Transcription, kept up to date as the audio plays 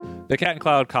The Cat and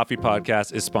Cloud Coffee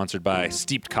Podcast is sponsored by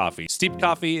Steeped Coffee. Steeped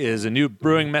Coffee is a new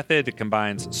brewing method that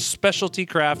combines specialty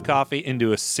craft coffee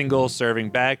into a single serving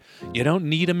bag. You don't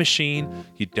need a machine.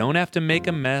 You don't have to make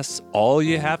a mess. All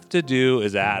you have to do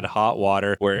is add hot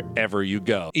water wherever you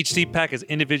go. Each steep pack is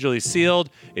individually sealed.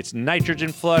 It's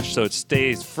nitrogen flush, so it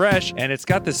stays fresh. And it's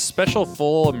got this special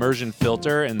full immersion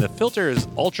filter. And the filter is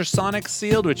ultrasonic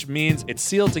sealed, which means it's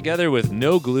sealed together with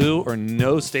no glue or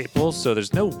no staples. So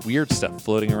there's no weird stuff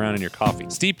floating around in your coffee.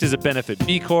 Steeped is a Benefit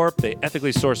B Corp. They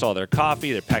ethically source all their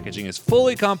coffee. Their packaging is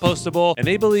fully compostable, and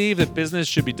they believe that business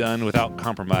should be done without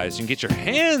compromise. You can get your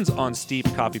hands on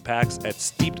Steeped coffee packs at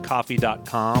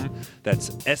steepedcoffee.com. That's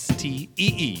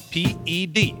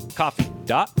STEEPED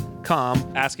coffee.com.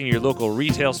 Asking your local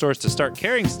retail stores to start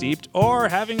carrying Steeped, or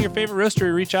having your favorite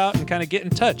roastery reach out and kind of get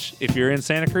in touch. If you're in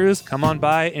Santa Cruz, come on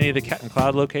by any of the Cat and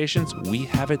Cloud locations. We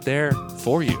have it there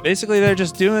for you. Basically, they're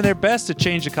just doing their best to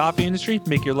change the coffee industry,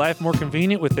 make your life more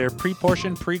convenient with their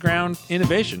pre-portioned, pre-ground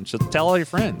innovation. So tell all your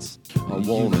friends. I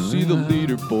want to see the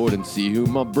leaderboard and see who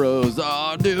my bros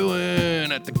are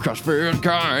doing at the CrossFit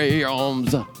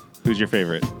Games. Who's your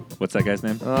favorite? What's that guy's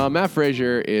name? Matt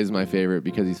Frazier is my favorite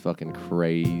because he's fucking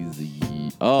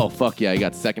crazy. Oh, fuck yeah, he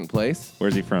got second place.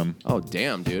 Where's he from? Oh,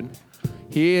 damn, dude.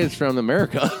 He is from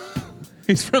America.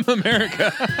 He's from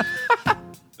America.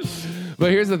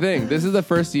 But here's the thing. This is the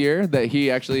first year that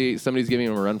somebody's giving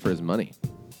him a run for his money.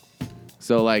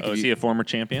 So, like... Oh, is he a former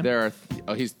champion?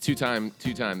 He's two-time.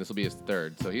 This will be his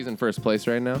third. So he's in first place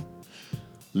right now.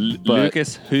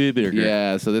 Lucas Huberger.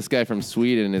 Yeah, so this guy from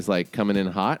Sweden is, like, coming in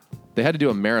hot. They had to do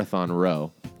a marathon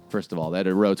row, first of all. They had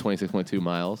to row 26.2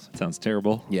 miles. Sounds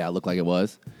terrible. Yeah, it looked like it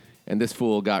was. And this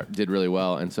fool did really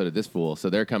well, and so did this fool. So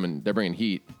they're bringing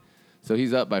heat. So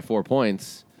he's up by 4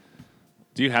 points.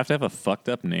 Do you have to have a fucked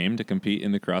up name to compete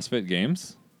in the CrossFit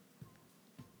Games?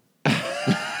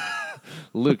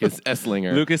 Lucas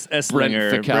Esslinger. Brent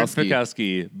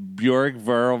Fikowski. Bjorg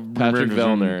Verl. Patrick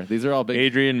Vellner. These are all big.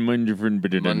 Adrian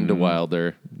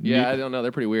Mundewilder. Yeah, I don't know.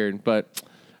 They're pretty weird, but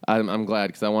I'm glad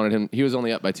because I wanted him. He was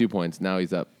only up by 2 points. Now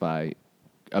he's up by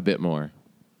a bit more.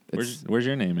 Where's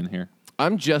your name in here?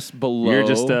 I'm just below You're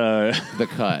just the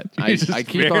cut. I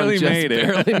keep barely on just made it.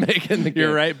 barely making the game.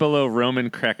 You're right below Roman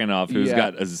Krakenov, who's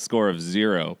got a score of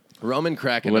 0. Roman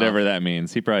Krakenov. Whatever that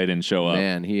means. He probably didn't show up.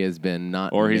 Man, he has been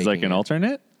not. Or he's like an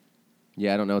alternate?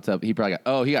 Yeah, I don't know what's up. He got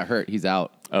hurt. He's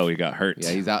out. Oh, he got hurt. Yeah,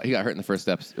 he's out. He got hurt in the first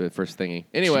thingy.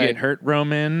 Anyway. Did you get hurt,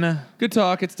 Roman? Good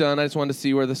talk. It's done. I just wanted to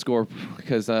see where the score,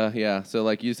 because, so,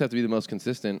 like, you just have to be the most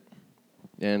consistent.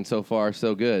 And so far,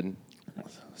 so good.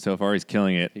 So far, he's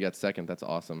killing it. He got second. That's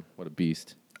awesome. What a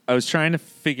beast. I was trying to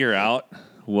figure out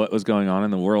what was going on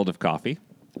in the world of coffee.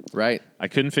 Right. I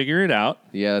couldn't figure it out.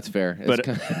 Yeah, that's fair. But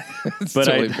it's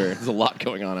totally fair. There's a lot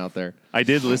going on out there. I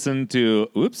did listen to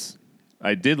Sprudgecast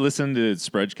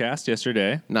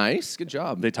yesterday. Nice. Good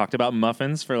job. They talked about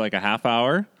muffins for like a half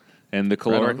hour and the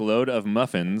caloric load of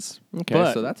muffins. Okay,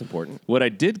 but so that's important. What I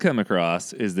did come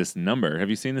across is this number. Have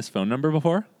you seen this phone number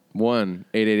before?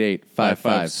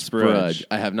 1-888-55-SPRUDGE.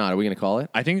 I have not. Are we going to call it?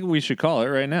 I think we should call it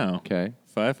right now. Okay.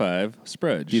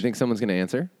 55-SPRUDGE. Do you think someone's going to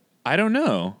answer? I don't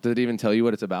know. Does it even tell you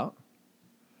what it's about?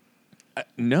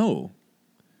 No.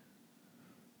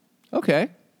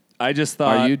 Okay. I just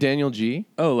thought... Are you Daniel G?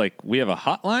 Oh, like we have a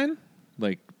hotline?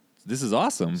 Like, this is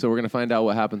awesome. So we're going to find out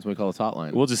what happens when we call this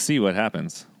hotline. We'll just see what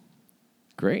happens.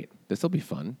 Great. This will be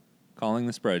fun. Calling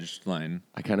the Sprudge line.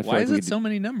 I kind of feel Why like is it so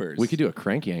many numbers? We could do a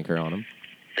cranky anchor on them.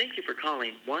 Thank you for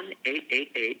calling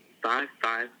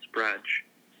 1-888-55-SPRUDGE.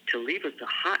 To leave us a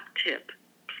hot tip,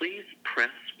 please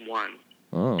press 1.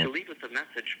 Oh. To leave us a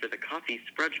message for the Coffee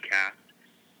Sprudgecast,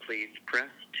 please press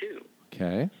 2.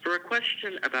 Okay. For a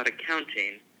question about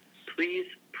accounting, please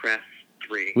press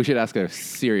 3. We should ask a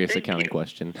serious Thank accounting you.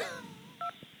 question.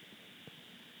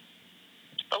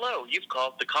 Hello, you've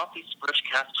called the Coffee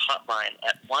Sprudgecast hotline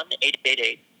at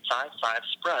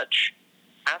 1-888-55-SPRUDGE.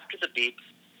 After the beep,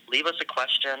 leave us a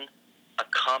question, a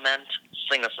comment,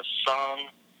 sing us a song,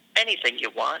 anything you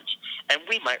want, and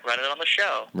we might run it on the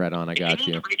show. Right on, I got If you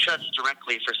need to reach us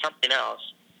directly for something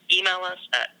else, email us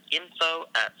at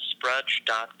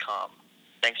info@sprudge.com.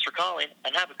 Thanks for calling,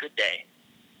 and have a good day.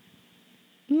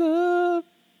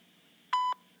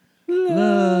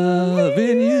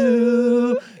 Loving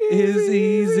you is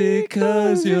easy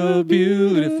 'cause you're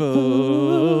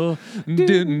beautiful.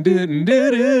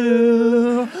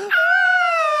 Do-do-do-do-do.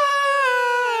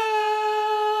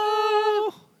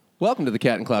 Welcome to the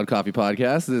Cat and Cloud Coffee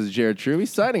Podcast. This is Jared Truby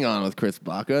signing on with Chris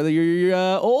Baca, your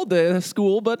old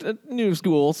school but new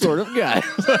school sort of guy.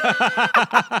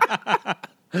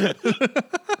 I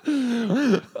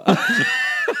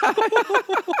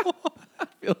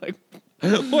feel like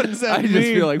What does that I mean? just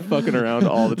feel like fucking around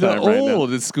all the time the right now.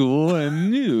 old school and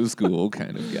new school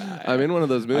kind of guy. I'm in one of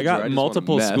those moods. I where got just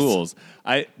multiple wanna mess. schools.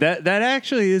 That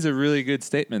actually is a really good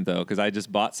statement though, because I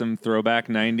just bought some throwback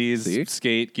 '90s See?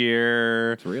 skate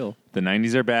gear. It's real. The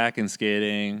 '90s are back in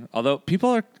skating. Although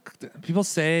people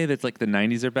say that like the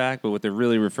 '90s are back, but what they're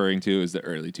really referring to is the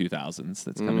early 2000s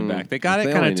that's coming back. They got If it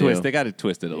they kind only of twist. knew. They got it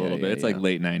twisted a little Yeah, bit. It's yeah. like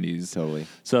late '90s. Totally.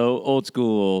 So old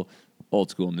school,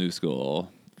 new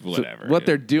school, whatever. So what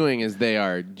they're doing is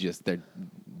they're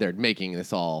making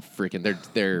this all freaking.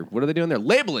 They're what are they doing? They're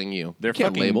labeling you. They're You can't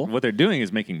fucking, label. What they're doing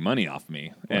is making money off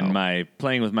me and Wow. my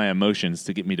playing with my emotions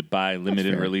to get me to buy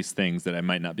limited fair. release things that I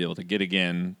might not be able to get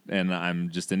again. And I'm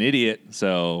just an idiot,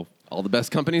 so All the best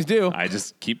companies do. I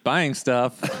just keep buying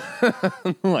stuff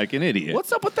like an idiot.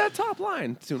 What's up with that top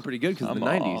line? It's doing pretty good because the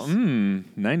 90s.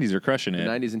 90s are crushing it. The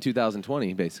 90s in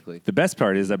 2020, basically. The best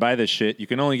part is I buy this shit. You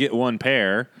can only get one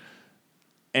pair,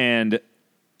 and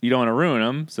you don't want to ruin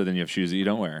them. So then you have shoes that you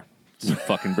don't wear. It's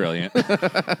fucking brilliant.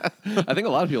 I think a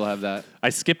lot of people have that. I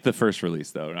skipped the first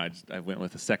release though, and I went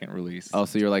with the second release. Oh,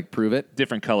 so you're like, prove it?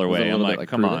 Different Was it a colorway. I'm little bit like, like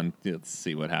come prove it? on, let's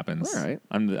see what happens. All right.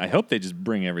 I hope they just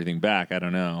bring everything back. I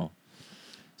don't know.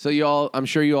 So I'm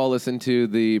sure you all listened to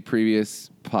the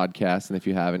previous podcast, and if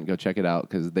you haven't, go check it out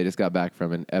because they just got back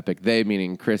from an epic. They,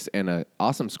 meaning Chris and an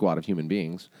awesome squad of human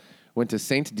beings, went to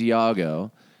Saint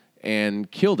Diego and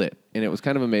killed it, and it was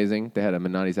kind of amazing. They had a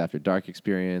Menotti's After Dark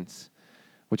experience,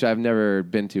 which I've never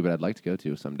been to, but I'd like to go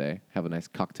to someday. Have a nice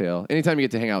cocktail. Anytime you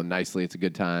get to hang out nicely, it's a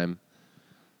good time.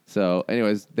 So,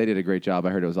 anyways, they did a great job. I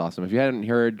heard it was awesome. If you hadn't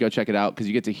heard, go check it out because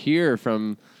you get to hear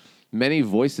from many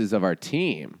voices of our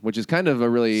team, which is kind of a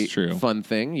really It's true. fun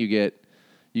thing. You get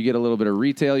a little bit of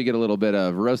retail, you get a little bit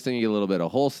of roasting, you get a little bit of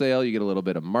wholesale, you get a little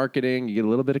bit of marketing, you get a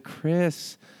little bit of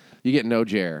Chris. You get no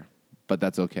Jer, but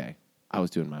that's okay. I was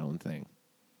doing my own thing.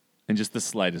 And just the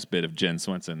slightest bit of Jen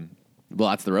Swenson. Well,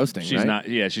 that's the roasting, She's right? not.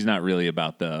 Yeah, she's not really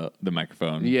about the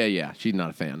microphone. Yeah, she's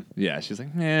not a fan. Yeah, she's like,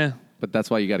 eh. But that's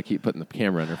why you got to keep putting the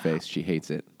camera in her face. She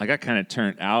hates it. I got kind of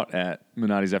turned out at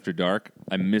Menotti's After Dark.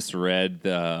 I misread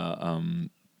the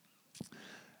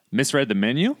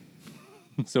menu.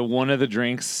 So one of the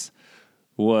drinks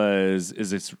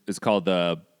is called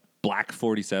the Black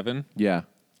 47. Yeah.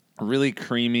 Really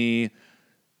creamy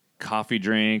coffee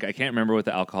drink. I can't remember what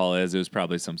the alcohol is. It was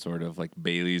probably some sort of like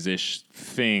Bailey's-ish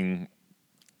thing.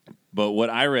 But what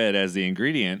I read as the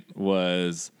ingredient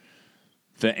was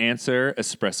the answer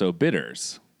espresso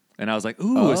bitters. And I was like,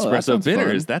 ooh, that espresso sounds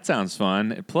bitters. fun. That sounds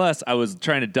fun. Plus, I was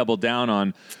trying to double down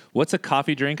on what's a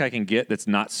coffee drink I can get that's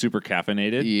not super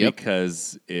caffeinated Yep.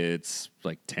 because it's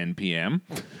like 10 p.m.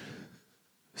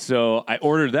 So I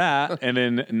ordered that and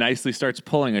then nicely starts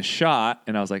pulling a shot.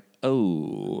 And I was like,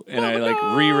 oh. And I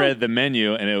like reread the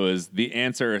menu and it was the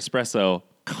answer espresso,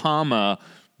 comma,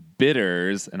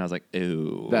 bitters. And I was like,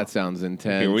 ooh. That sounds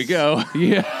intense. Here we go.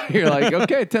 Yeah. You're like,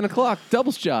 okay, 10 o'clock,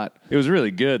 double shot. It was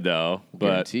really good though. But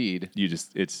Guaranteed.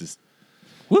 it's just,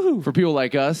 woohoo. For people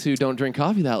like us who don't drink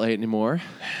coffee that late anymore,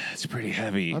 It's pretty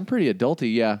heavy. I'm pretty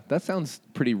adulty. Yeah, that sounds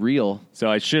pretty real.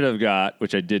 So I should have got,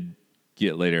 which I did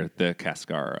get later, the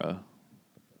Cascara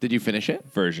Did you finish it?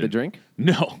 version. The drink?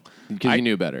 No. Because you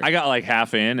knew better. I got like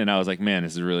half in and I was like, man,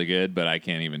 this is really good, but I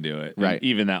can't even do it. And Right.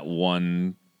 even that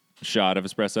one shot of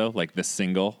espresso, like the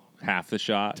single, half the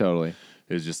shot, Totally.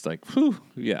 it was just like, whew,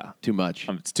 yeah. Too much.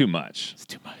 It's too much. It's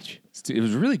too much. It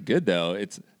was really good though.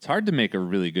 It's hard to make a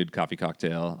really good coffee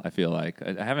cocktail, I feel like.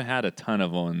 I haven't had a ton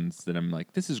of ones that I'm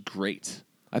like, this is great.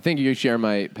 I think you share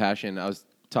my passion. I was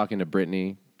talking to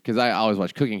Brittany because I always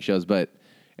watch cooking shows,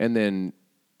 and then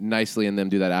Nicely and them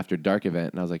do that After Dark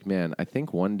event, and I was like, man, I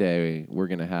think one day we're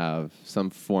gonna have some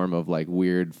form of like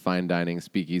weird fine dining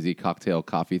speakeasy cocktail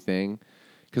coffee thing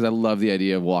because I love the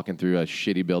idea of walking through a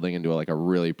shitty building into a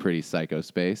really pretty psycho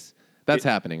space. That's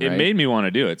happening, right? It made me want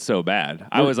to do it so bad.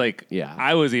 I was like, yeah.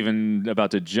 I was even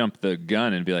about to jump the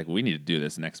gun and be like, we need to do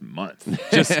this next month.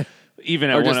 Just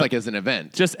even at or just one like as an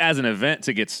event. just as an event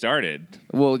to get started.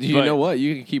 Well, you But- know what?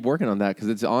 You can keep working on that because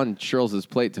it's on Charles's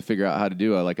plate to figure out how to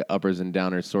do a uppers and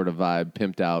downers sort of vibe,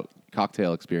 pimped out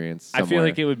cocktail experience. I feel somewhere.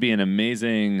 like it would be an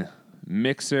amazing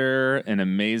mixer, an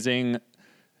amazing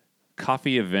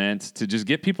coffee event to just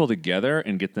get people together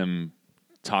and get them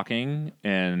talking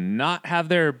and not have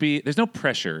there's no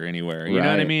pressure anywhere. You know what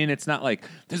I Right. mean? It's not like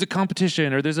there's a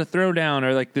competition or there's a throwdown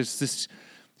or like there's this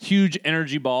huge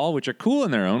energy ball, which are cool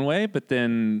in their own way, but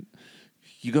then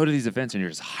you go to these events and you're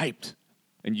just hyped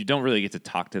and you don't really get to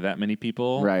talk to that many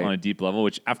people Right. on a deep level,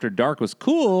 which After Dark was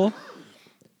cool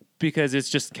because it's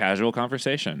just casual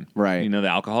conversation. Right. You know, the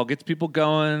alcohol gets people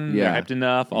going. Yeah. They're hyped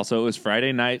enough. Also, it was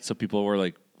Friday night, so people were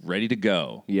like ready to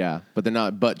go. Yeah, but they're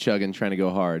not butt chugging trying to go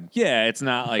hard. Yeah, it's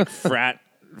not like frat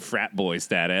boy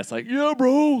status. Like, yeah,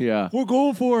 bro. Yeah. We're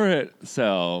going for it. So,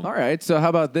 All right, so how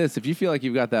about this? If you feel like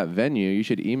you've got that venue, you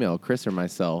should email Chris or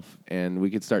myself, and we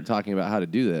could start talking about how to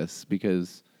do this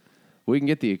because we can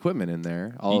get the equipment in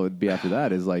there. All it would be after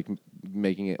that is like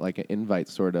making it like an invite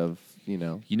sort of, you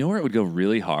know where it would go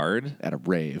really hard? at a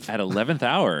rave. At 11th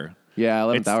hour. Yeah,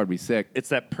 11th It's- hour would be sick. It's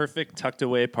that perfect tucked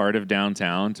away part of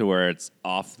downtown to where it's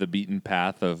off the beaten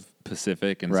path of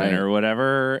Pacific and Right. Center or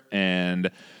whatever.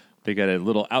 And they got a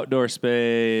little outdoor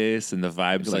space and the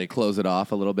vibes Just like close it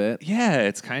off a little bit. yeah,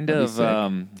 it's kind That'd be of,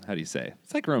 sick. how do you say?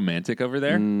 It's like romantic over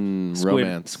there.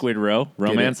 Romance. Squid Row. Get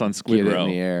Romance it- on Squid get it Row.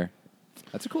 in the air.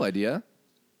 That's a cool idea.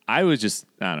 I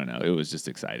don't know. It was just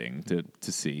exciting to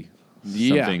see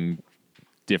Yeah. something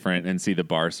different and see the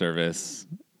bar service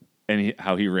and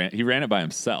how he ran it by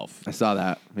himself. I saw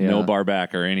that. Yeah. No bar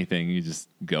back or anything. You just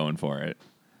going for it.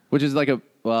 Which is like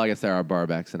I guess there are bar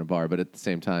backs in a bar, but at the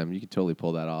same time, you could totally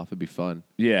pull that off. It'd be fun.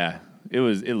 Yeah, it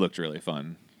looked really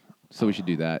fun. So we should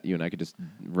do that. You and I could just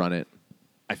run it.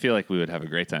 I feel like we would have a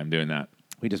great time doing that.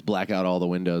 We just black out all the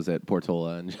windows at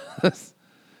Portola and just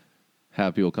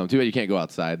have people come. Too bad you can't go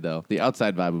outside, though. The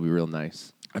outside vibe would be real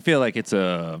nice. I feel like it's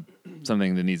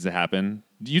something that needs to happen.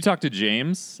 You talked to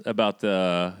James about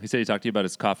he said he talked to you about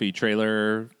his coffee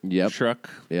trailer truck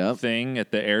thing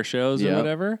at the air shows or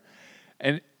whatever.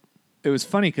 And it was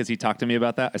funny because he talked to me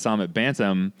about that. I saw him at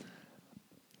Bantam.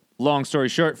 Long story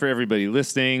short, for everybody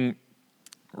listening,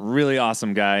 really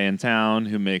awesome guy in town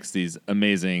who makes these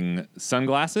amazing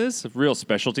sunglasses, real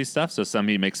specialty stuff. So some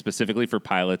he makes specifically for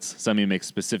pilots, some he makes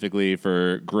specifically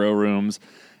for grow rooms,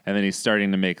 and then he's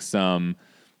starting to make some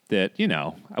that,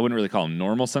 I wouldn't really call them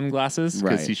normal sunglasses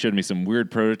because he showed me some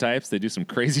weird prototypes. They do some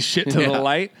crazy shit to the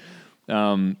light.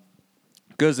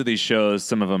 Goes to these shows.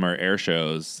 Some of them are air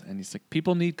shows, and he's like,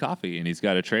 people need coffee, and he's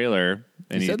got a trailer.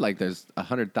 And he said like there's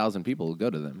 100,000 people who go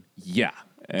to them. Yeah.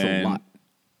 It's a lot.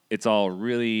 It's all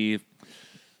really,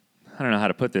 I don't know how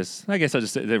to put this. I guess I'll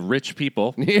just say they're rich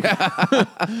people. Yeah.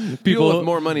 people with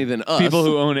more money than us. People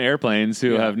who own airplanes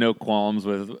who have no qualms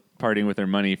with partying with their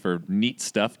money for neat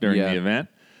stuff during the event.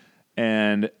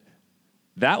 And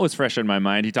that was fresh in my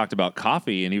mind. He talked about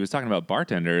coffee and he was talking about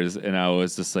bartenders. And I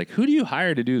was just like, who do you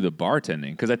hire to do the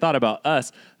bartending? Because I thought about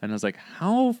us and I was like,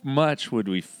 how much would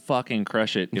we fucking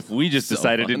crush it if we just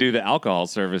decided to do the alcohol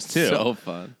service too? So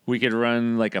fun. We could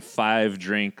run like a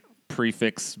 5-drink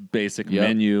prefix basic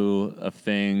menu of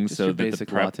things. Just so your that basic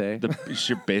the prep, latte. It's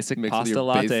your basic Mixed with pasta your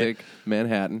latte. basic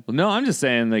Manhattan. Well, no, I'm just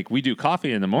saying, like, we do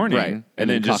coffee in the morning, Right. and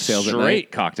then just cocktails at straight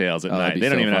night. cocktails at Oh, night. that'd be They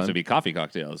don't so even have fun. to be coffee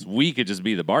cocktails. We could just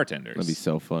be the bartenders. That'd be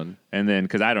so fun. And then,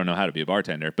 because I don't know how to be a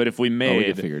bartender, but if we we made,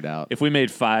 could figure it out. If we made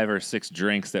 5 or 6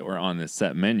 drinks that were on this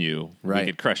set menu, we Right.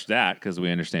 could crush that because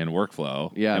we understand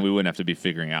workflow. Yeah. and we wouldn't have to be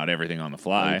figuring out everything on the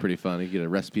fly. That'd be pretty fun. You get a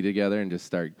recipe together and just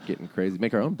start getting crazy.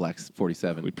 Make our own Black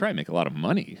 47. We'd probably make a lot of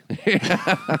money.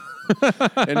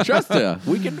 And trust you,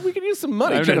 we could use some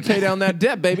money trying to pay down that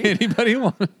debt, baby. Anybody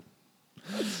want?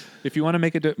 If you want to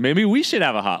make it, maybe we should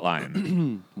have a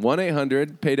hotline.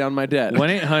 1-800 pay down my debt.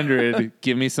 1-800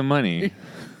 give me some money.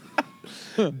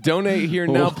 Donate here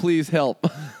now, please help.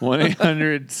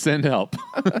 1-800 send help.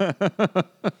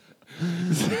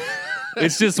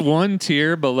 It's just one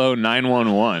tier below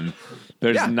 911.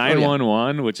 There's Yeah.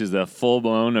 911, which is a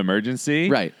full-blown emergency.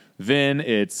 Right. Then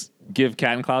it's give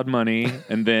Cat and Cloud money,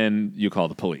 and then you call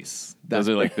the police. Those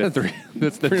are like the three.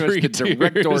 That's the Pretty three much the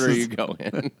direct tiers. order you go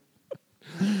in.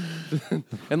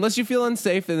 Unless you feel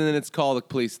unsafe, and then it's call the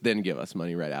police, then give us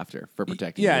money right after for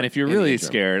protecting. Yeah, you and if you're in the really interim.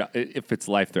 scared, if it's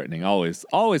life-threatening, always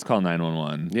call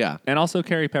 911. Yeah. and also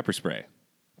carry pepper spray.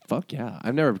 Fuck yeah!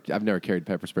 I've never carried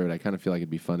pepper spray, but I kind of feel like it'd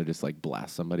be fun to just like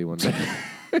blast somebody one day.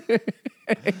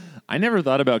 I never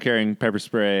thought about carrying pepper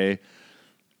spray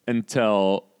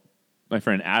until my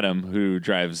friend Adam, who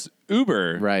drives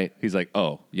Uber, Right. He's like,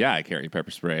 "Oh yeah, I carry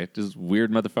pepper spray. Just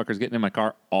weird motherfuckers getting in my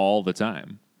car all the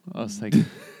time." I was like, "Do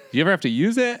you ever have to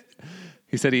use it?"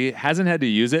 He said he hasn't had to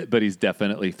use it, but he's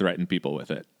definitely threatened people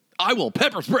with it. I will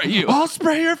pepper spray you. I'll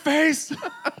spray your face.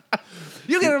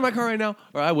 You get in my car right now,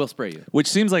 or I will spray you. Which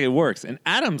seems like it works. And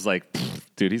Adam's like, "Pfft,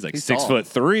 dude, he's like He's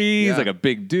 6'3". He's Yeah. like a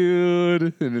big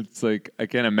dude. And it's like, I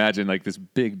can't imagine like this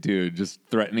big dude just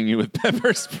threatening you with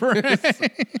pepper spray.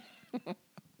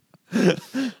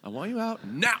 I want you out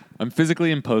now. I'm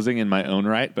physically imposing in my own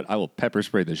right, but I will pepper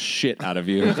spray the shit out of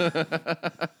you.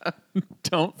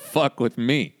 Don't fuck with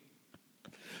me.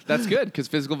 That's good because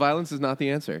physical violence is not the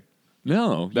answer.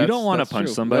 No, you That's- don't want to that's punch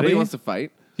true. somebody. Nobody wants to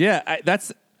fight. Yeah,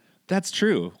 that's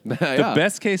true. Yeah. The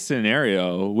best case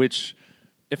scenario, which,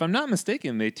 if I'm not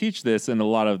mistaken, they teach this in a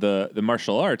lot of the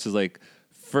martial arts, is like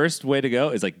first way to go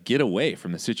is like get away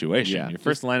from the situation. Yeah. Your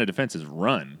first line of defense is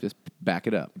run. Just back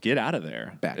it up. Get out of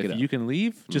there. Back if it up. you can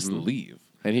leave, just leave.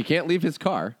 And he can't leave his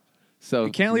car. So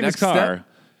He can't leave his next car. step,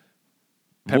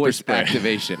 Pepper voice spray.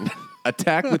 activation.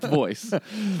 Attack with voice.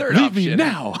 Third Leave option. me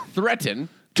now. Threaten.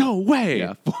 Go away.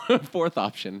 Yeah. Fourth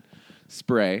option,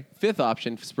 spray. Fifth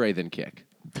option, spray then kick.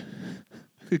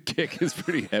 The kick is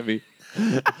pretty heavy.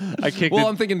 I kicked Well, it.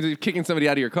 I'm thinking of kicking somebody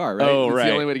out of your car, right? Oh, It's right.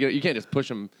 the only way to get it. You can't just push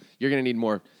them. You're gonna need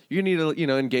more. You're gonna need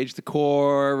to, engage the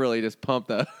core. Really, just pump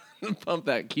that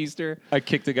keister. I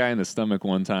kicked a guy in the stomach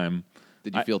one time.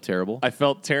 Did you feel terrible? I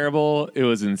felt terrible. It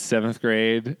was in 7th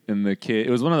grade, and it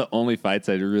was one of the only fights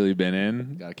I'd really been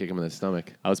in. Gotta kick him in the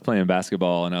stomach. I was playing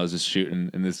basketball, and I was just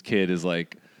shooting, and this kid is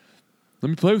like, "Let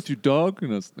me play with you, dog."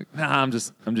 And I was like, "Nah, I'm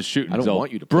just shooting." I don't He's all,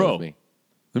 want you to play Bro, with me.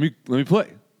 Let me play.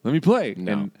 Let me play.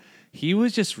 No. And he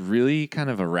was just really kind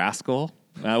of a rascal.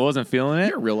 I wasn't feeling it.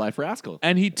 You're a real life rascal.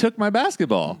 And he took my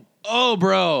basketball. Oh,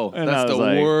 bro, And that's I the was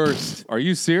like, worst. Are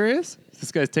you serious?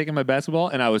 This guy's taking my basketball?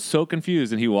 And I was so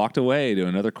confused, and he walked away to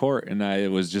another court, and I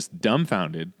was just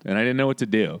dumbfounded, and I didn't know what to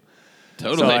do.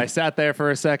 Totally. So I sat there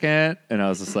for a second, and I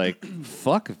was just like,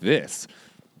 fuck this.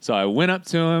 So I went up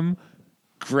to him,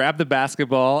 grabbed the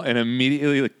basketball, and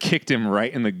immediately kicked him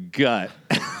right in the gut.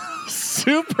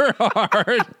 Super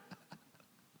hard.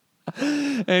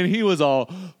 And he was all,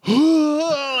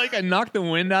 like I knocked the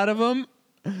wind out of him.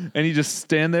 And he just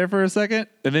stand there for a second.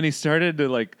 And then he started to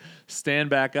like stand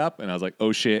back up. And I was like,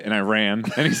 oh shit. And I ran.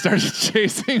 And he started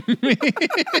chasing me.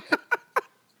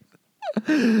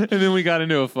 And then we got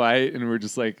into a fight. And we're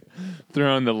just like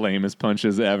throwing the lamest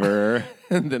punches ever.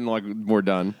 And then we're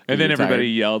done. And then You're everybody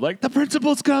tired. yelled like, the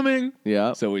principal's coming.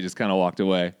 Yeah. So we just kind of walked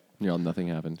away. Nothing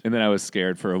happened. And then I was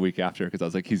scared for a week after because I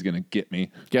was like, he's going to get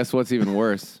me. Guess what's even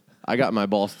worse? I got my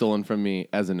ball stolen from me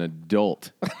as an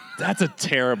adult. That's a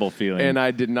terrible feeling. And I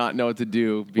did not know what to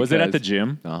do. Was it at the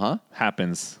gym? Uh-huh.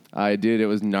 Happens. I did. It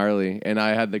was gnarly. And I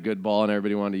had the good ball and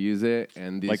everybody wanted to use it.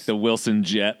 And these, Like the Wilson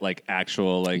Jet, like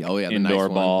actual like the indoor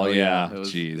nice ball. one. Oh, yeah. It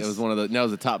was, Jeez. it was one of the, no, it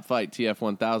was a top fight, TF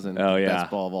 1000. Oh yeah.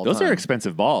 Best ball of all Those time. are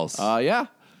expensive balls. Yeah.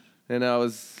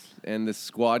 And this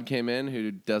squad came in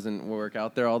who doesn't work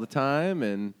out there all the time.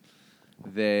 And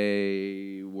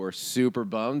they were super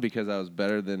bummed because I was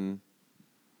better than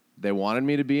they wanted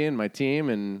me to be in my team.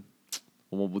 And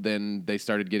then they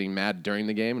started getting mad during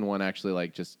the game. And one actually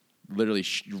like just literally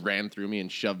ran through me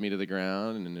and shoved me to the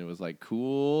ground. And it was like,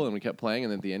 cool. And we kept playing.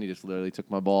 And then at the end, he just literally took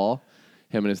my ball,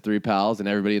 him and his 3 pals. And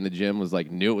everybody in the gym was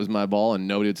like, knew it was my ball and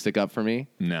nobody would stick up for me.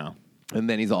 No. And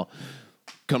then he's all,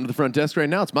 come to the front desk right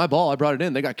now. It's my ball. I brought it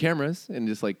in. They got cameras. And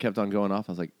just like kept on going off.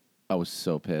 I was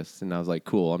so pissed. And I was like,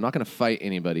 cool. I'm not going to fight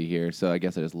anybody here. So I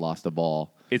guess I just lost a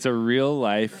ball. It's a real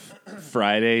life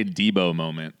Friday Debo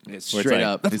moment. It's where straight like,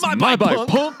 up. That's It's my bike,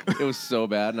 punk. It was so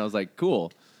bad. And I was like,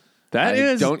 cool. That I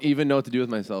is. don't even know what to do with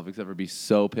myself except for be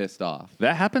so pissed off.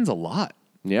 That happens a lot.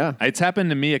 Yeah. It's happened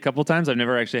to me a couple times. I've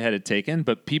never actually had it taken,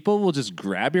 but people will just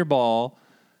grab your ball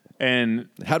and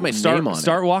Had my start name on it.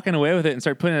 start walking away with it and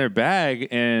start putting it in their bag.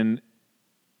 And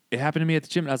it happened to me at the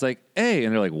gym. And I was like, hey.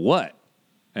 And they're like, what?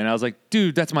 And I was like,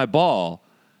 dude, that's my ball.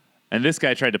 And this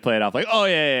guy tried to play it off like, oh,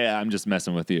 yeah, I'm just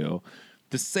messing with you.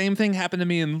 The same thing happened to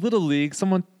me in Little League.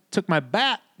 Someone took my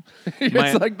bat.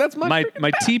 It's like, that's my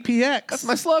TPX. That's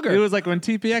my slugger. It was like when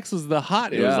TPX was the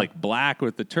hot. It was Yeah. like black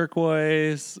with the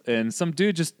turquoise. And some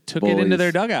dude just took it into Bullies.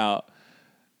 their dugout.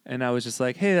 And I was just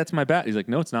like, hey, that's my bat. He's like,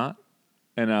 no, it's not.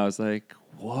 And I was like,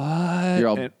 what? You're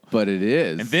all, and, but it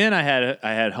is. and then I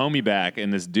had homie back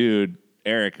and this dude,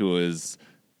 Eric, who was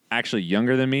actually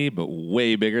younger than me, but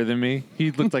way bigger than me. He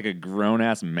looked like a grown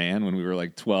ass man when we were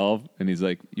like 12. And he's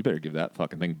like, you better give that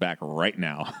fucking thing back right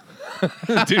now.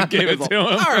 Dude gave it to him.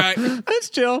 All right. That's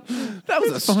chill. That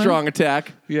was a strong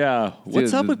attack. Yeah.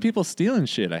 What's Dude, up with people stealing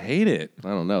shit? I hate it. I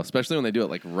don't know, especially when they do it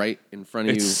like right in front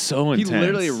of It's you. so He intense.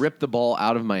 literally ripped the ball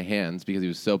out of my hands because he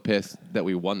was so pissed that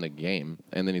we won the game.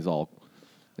 And then he's all,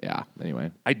 yeah,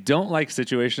 anyway. I don't like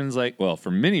situations like, well, for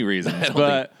many reasons,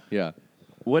 but Yeah.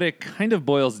 what it kind of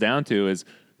boils down to is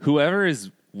whoever is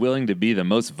willing to be the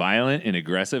most violent and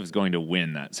aggressive is going to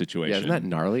win that situation. Yeah, isn't that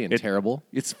gnarly and terrible?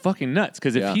 It's fucking nuts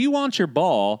because if Yeah. he wants your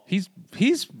ball, he's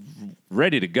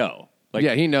ready to go. Like,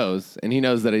 yeah, he knows. And he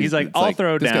knows that He's like, it's I'll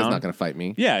throw this down. guy's not going to fight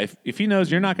me. yeah. If he knows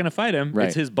you're not going to fight him, Right.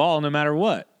 it's his ball no matter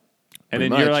what. And Pretty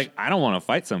then you're much. like, I don't want to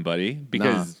fight somebody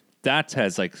because that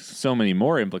has like so many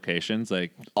more implications.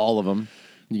 Like, All of them.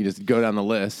 You can just go down the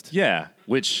list. yeah,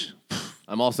 which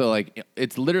I'm also like,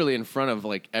 it's literally in front of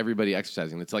like everybody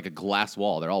exercising. It's like a glass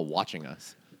wall. They're all watching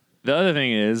us. the other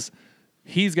thing is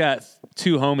he's got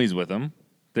 2 homies with him.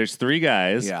 There's 3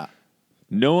 guys. Yeah.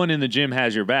 no one in the gym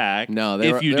has your back. No,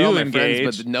 if you they're all do my engage,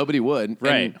 friends, but nobody would.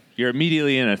 right, And, you're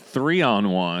immediately in a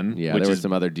 3-on-1. yeah, which there were is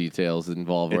some other details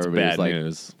involved where it's everybody was bad like,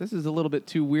 news. this is a little bit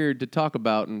too weird to talk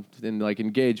about and like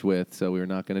engage with, so we were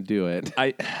not going to do it.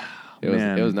 It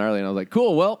was gnarly, and I was like,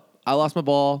 cool, well, I lost my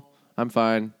ball. I'm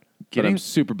fine. But I'm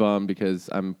super bummed because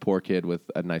I'm a poor kid with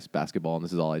a nice basketball, and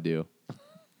this is all I do.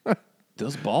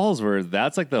 Those balls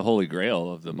that's like the holy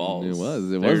grail of the balls. It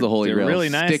was the holy grail. They're really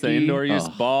nice. The Sticky. indoor use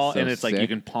ball, so and it's like sick. you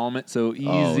can palm it so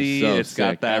easy. Oh, so It's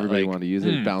got sick. that. Everybody like, wanted to use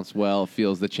it. It bounced well. It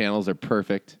feels the channels are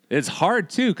perfect. It's hard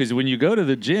too because when you go to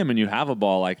the gym and you have a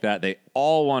ball like that, they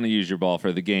all want to use your ball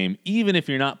for the game, even if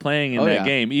you're not playing in that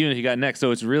game, even if you got next.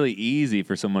 So it's really easy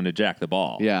for someone to jack the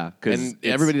ball. Yeah, because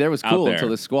everybody there was cool until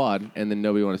the squad, and then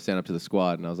nobody wanted to stand up to the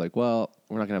squad, and I was like, well,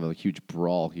 we're not gonna have a huge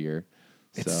brawl here.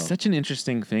 It's such an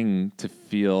interesting thing to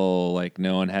feel like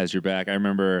no one has your back. I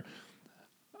remember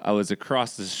I was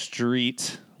across the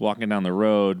street walking down the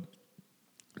road.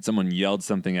 Someone yelled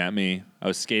something at me. I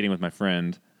was skating with my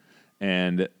friend,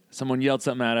 and someone yelled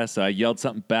something at us. So I yelled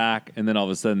something back, and then all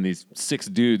of a sudden, these 6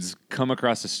 dudes come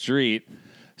across the street,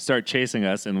 start chasing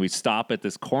us, and we stop at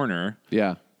this corner.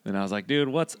 Yeah. And I was like, dude,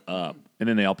 what's up? And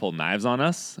then they all pulled knives on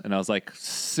us, and I was like,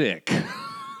 sick.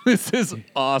 This is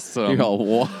awesome. You're all,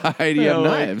 why do you have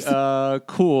knives?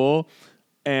 Cool.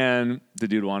 And the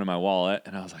dude wanted my wallet,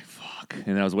 and I was like, fuck.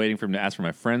 And I was waiting for him to ask for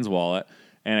my friend's wallet,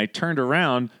 and I turned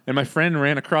around, and my friend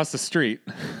ran across the street.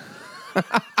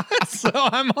 So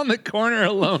I'm on the corner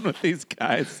alone with these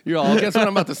guys. You're all, guess what?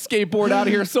 I'm about to skateboard out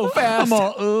of here so fast. I'm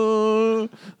all, I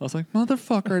was like,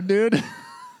 motherfucker, dude. Did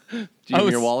you give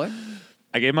me your wallet?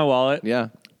 I gave my wallet. Yeah.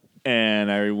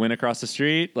 And I went across the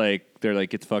street. Like, they're like,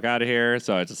 get the fuck out of here.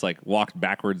 So I just like walked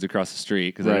backwards across the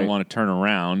street because I didn't want to turn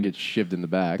around. Get shivved in the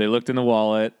back. They looked in the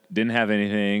wallet, didn't have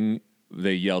anything.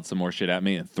 They yelled some more shit at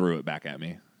me and threw it back at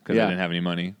me because I didn't have any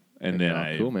money. And then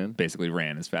I basically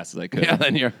ran as fast as I could.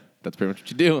 Yeah, that's pretty much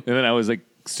what you do. And then I was like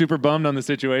super bummed on the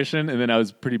situation. And then I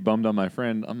was pretty bummed on my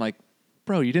friend. I'm like,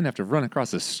 bro, you didn't have to run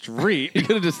across the street. You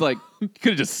could have just like, you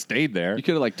could have just stayed there. you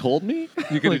could have like told me.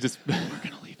 You could have just, we're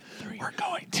going to leave in 3. we're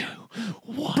going to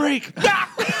 1. Break.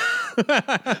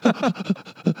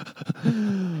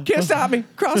 Can't stop me.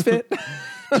 CrossFit.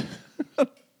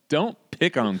 Don't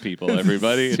pick on people,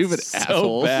 everybody. Stupid it's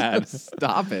assholes. so bad.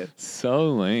 Stop it. So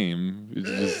lame. It's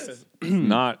just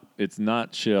it's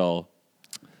not chill.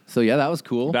 So yeah, that was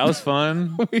cool. That was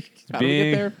fun. How do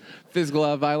we get there?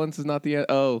 Physical violence is not the end.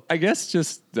 Oh, I guess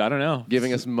just, I don't know.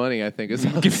 giving us money, I think, is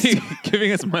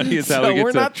Giving us money is how so we get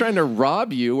we're to not trying to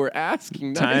rob you. We're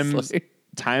asking nicely.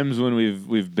 times when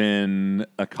we've been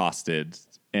accosted,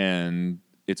 and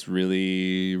it's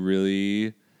really,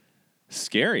 really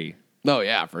scary. Oh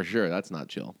yeah, for sure. That's not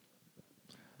chill.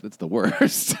 That's the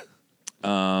worst.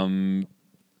 Yeah.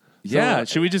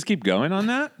 Should we just keep going on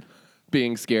that?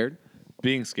 Being scared.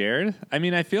 Being scared? I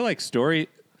mean, I feel like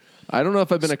I don't know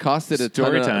if I've been accosted a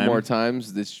ton time. more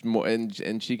times.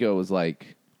 And Chico was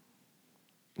like,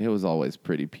 it was always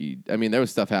pretty I mean, there was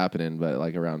stuff happening, but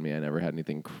like around me, I never had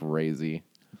anything crazy.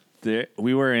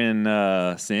 We were in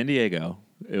San Diego.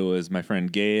 It was my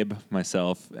friend Gabe,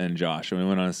 myself, and Josh. And we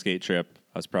went on a skate trip.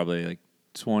 I was probably like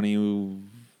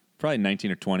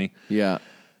 19 or 20. Yeah.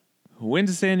 Went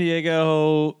to San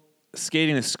Diego,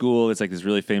 skating a school. It's like this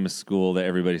really famous school that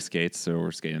everybody skates, so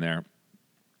we're skating there.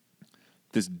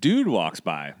 This dude walks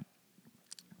by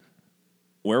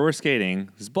where we're skating,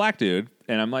 this black dude,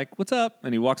 and I'm like, what's up?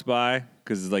 And he walks by,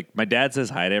 because like my dad says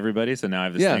hi to everybody, so now I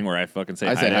have this thing where I fucking say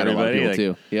hi to everybody. I say hi to a lot of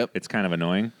people too. Yep. It's kind of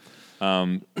annoying.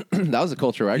 That was the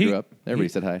culture where I grew up. Everybody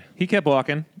said hi. He kept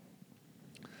walking.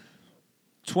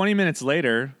 20 minutes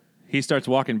later, he starts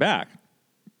walking back.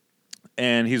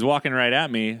 And he's walking right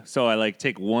at me, so I like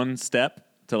take one step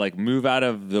to like move out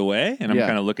of the way, and I'm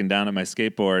kind of looking down at my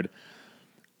skateboard.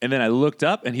 And then I looked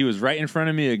up, and he was right in front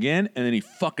of me again, and then he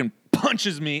fucking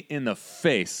punches me in the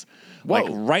face. Whoa.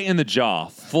 Like right in the jaw,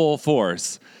 full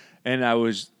force. And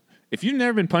if you've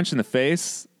never been punched in the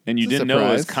face and you didn't know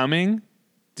it was coming,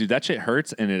 dude, that shit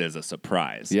hurts, and it is a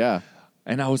surprise. Yeah.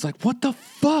 And I was like, what the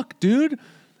fuck, dude?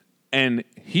 And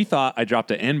he thought I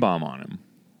dropped an N-bomb on him.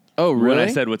 Oh, really? When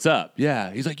I said, what's up?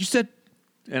 Yeah. He's like, you said...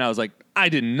 And I was like, I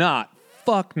did not.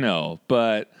 Fuck no.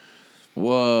 But...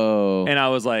 Whoa. And I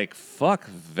was like, fuck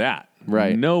that.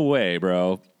 Right. No way,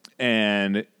 bro.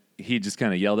 And he just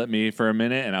kind of yelled at me for a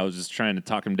minute, and I was just trying to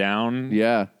talk him down.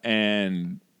 Yeah.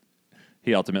 And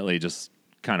he ultimately just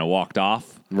kind of walked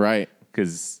off. Right.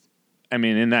 Because, I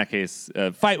mean, in that case,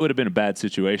 a fight would have been a bad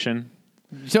situation.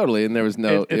 Totally, and there was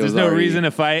no. There's no reason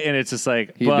to fight, and it's just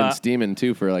like He'd been steaming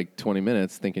too for like 20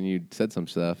 minutes, thinking you said some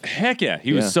stuff. Heck yeah,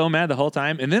 he was so mad the whole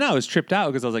time, and then I was tripped out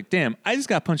because I was like, damn, I just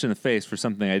got punched in the face for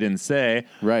something I didn't say.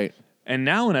 Right. And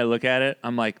now when I look at it,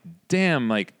 I'm like, damn,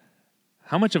 like,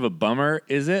 how much of a bummer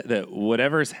is it that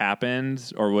whatever's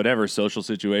happened or whatever social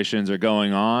situations are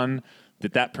going on,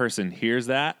 that person hears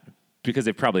that because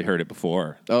they've probably heard it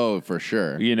before. Oh, for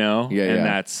sure. You know? Yeah, and yeah.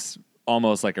 that's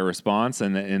almost like a response.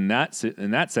 And in that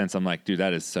sense, I'm like, dude,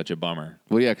 that is such a bummer.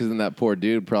 Well, yeah, because then that poor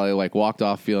dude probably like walked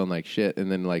off feeling like shit,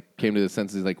 and then like came to the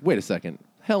senses like, wait a second,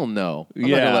 hell no, I'm not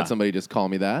gonna let somebody just call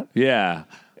me that. Yeah.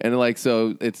 And like,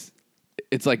 so it's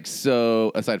like,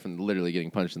 so aside from literally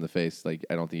getting punched in the face, like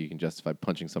I don't think you can justify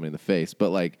punching somebody in the face, but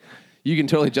like you can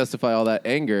totally justify all that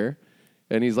anger,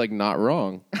 and he's like not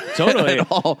wrong. Totally.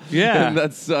 At all. Yeah. And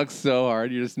that sucks so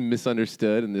hard. You're just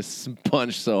misunderstood and just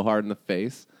punched so hard in the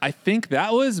face. I think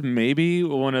that was maybe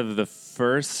one of the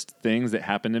first things that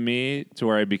happened to me to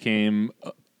where I became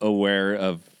aware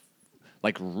of,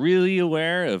 like really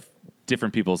aware of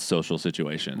different people's social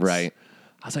situations. Right.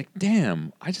 I was like,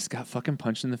 damn, I just got fucking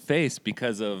punched in the face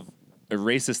because of a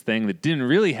racist thing that didn't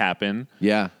really happen.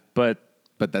 Yeah. But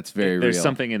that's very there's real.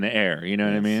 something in the air. You know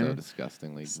what I mean? So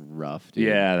disgustingly rough, dude.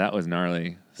 Yeah, that was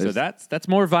gnarly. So that's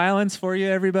more violence for you,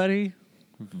 everybody.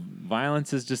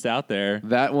 Violence is just out there.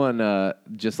 That one,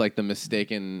 just like the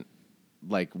mistaken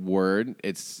like word.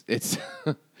 It's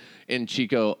in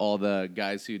Chico. All the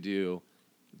guys who do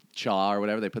chaw or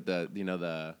whatever, they put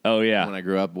the Oh yeah. when I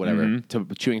grew up, whatever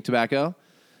chewing tobacco,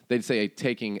 they'd say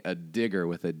taking a digger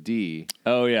with a D.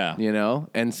 Oh yeah. You know,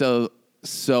 and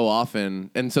so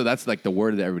often, and so that's like the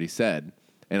word that everybody said.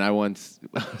 And I once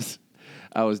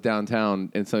I was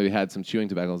downtown, and somebody had some chewing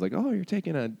tobacco. I was like, "Oh, you're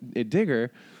taking a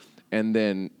digger," and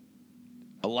then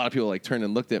a lot of people like turned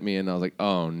and looked at me, and I was like,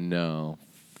 "Oh no,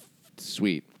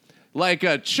 sweet." Like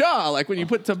a chaw, like when you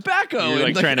put tobacco. You're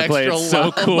in, like trying to play it so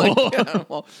loud. cool. Like, yeah,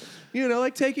 well, you know,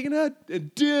 like taking a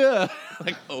duh,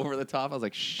 like over the top. I was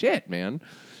like, shit, man.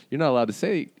 You're not allowed to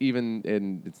say even,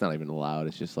 and it's not even allowed.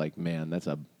 It's just like, man, that's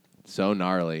so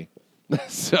gnarly.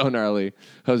 So gnarly.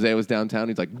 Jose was downtown.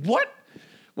 He's like, what?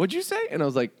 What'd you say? And I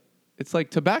was like, it's like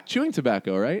chewing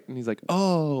tobacco, right? And he's like,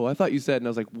 oh, I thought you said. And I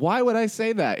was like, why would I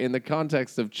say that in the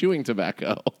context of chewing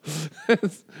tobacco?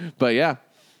 But yeah.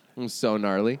 It was so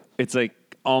gnarly. It's like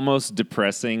almost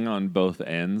depressing on both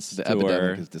ends. The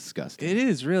epidemic is disgusting. It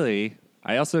is really.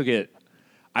 I also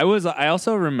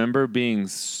remember being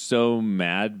so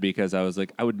mad because I was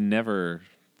like, I would never.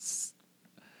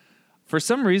 For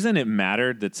some reason, it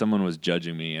mattered that someone was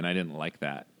judging me, and I didn't like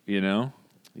that. You know?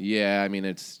 Yeah, I mean,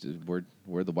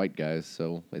 we're the white guys,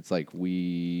 so it's like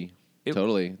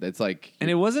totally. It's like, and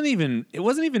it wasn't even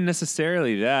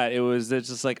necessarily that. It was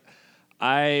just like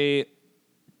I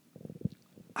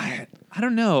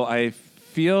don't know. I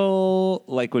feel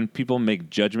like when people make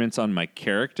judgments on my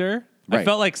character, right. I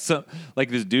felt like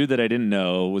this dude that I didn't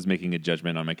know was making a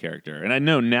judgment on my character. And I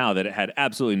know now that it had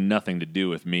absolutely nothing to do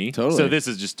with me. Totally. So this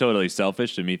is just totally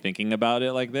selfish to me thinking about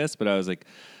it like this. But I was like,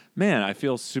 man, I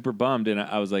feel super bummed. And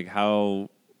I was like, how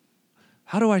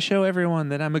do I show everyone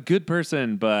that I'm a good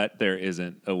person? But there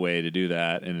isn't a way to do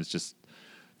that. And it's just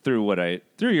through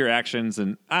your actions.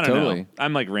 And I don't know.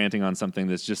 I'm like ranting on something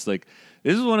that's just like,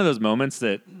 this is one of those moments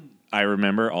that I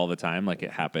remember all the time, like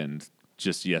it happened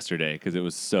just yesterday because it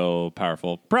was so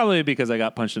powerful. Probably because I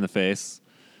got punched in the face.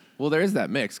 Well, there is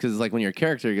that mix because like when your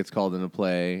character gets called into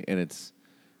play and it's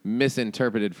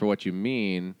misinterpreted for what you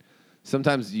mean,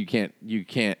 sometimes you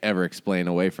can't ever explain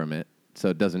away from it, so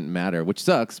it doesn't matter, which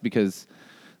sucks because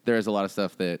there is a lot of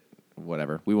stuff that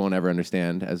whatever we won't ever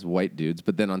understand as white dudes.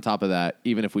 But then on top of that,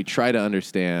 even if we try to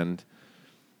understand,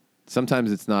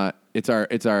 sometimes it's not.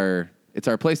 It's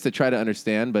our place to try to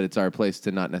understand, but it's our place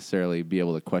to not necessarily be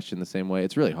able to question the same way.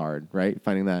 It's really hard, right?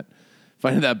 Finding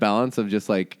that balance of just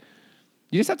like,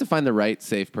 you just have to find the right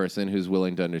safe person who's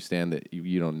willing to understand that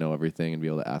you don't know everything and be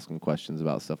able to ask them questions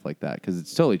about stuff like that. Because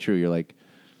it's totally true. You're like,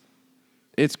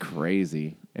 it's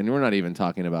crazy. And we're not even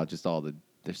talking about just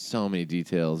there's so many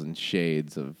details and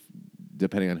shades of,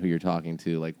 depending on who you're talking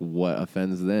to, like what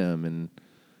offends them and...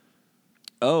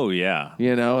 Oh, yeah.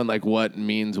 You know, and like what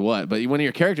means what. But when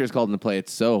your character is called into play,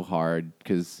 it's so hard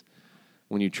because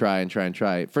when you try,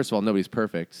 first of all, nobody's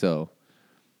perfect. So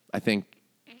I think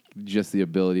just the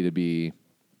ability to be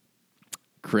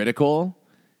critical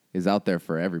is out there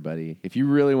for everybody. If you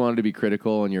really wanted to be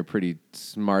critical and you're pretty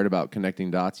smart about connecting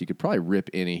dots, you could probably rip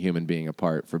any human being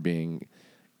apart for being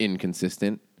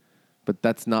inconsistent. But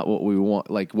that's not what we want,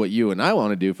 like what you and I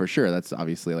want to do for sure. That's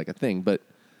obviously like a thing. But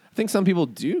I think some people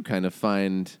do kind of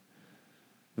find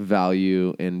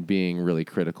value in being really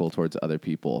critical towards other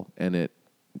people, and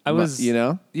I was, you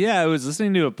know? Yeah, I was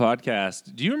listening to a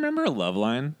podcast. Do you remember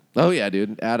Loveline? Oh yeah,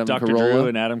 dude. Adam Dr. Carolla. Drew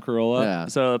and Adam Carolla. Yeah.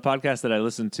 So the podcast that I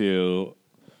listened to,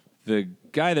 the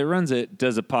guy that runs it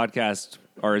does a podcast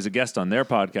or is a guest on their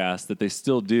podcast that they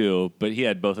still do, but he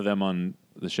had both of them on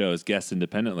the show as guests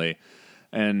independently.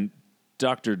 And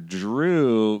Dr.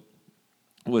 Drew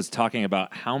was talking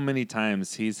about how many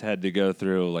times he's had to go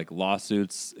through like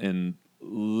lawsuits and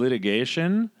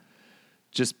litigation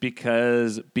just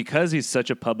because he's such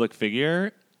a public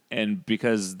figure and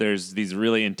because there's these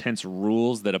really intense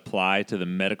rules that apply to the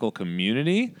medical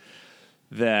community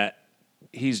that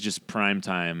he's just prime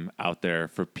time out there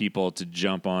for people to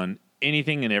jump on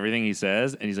anything and everything he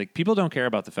says. And he's like, people don't care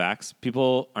about the facts.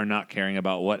 People are not caring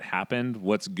about what happened,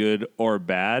 what's good or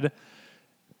bad.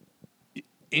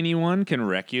 Anyone can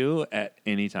wreck you at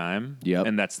any time. Yep.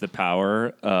 And that's the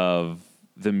power of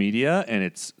the media, and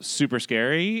it's super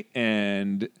scary.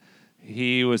 And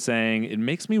he was saying, it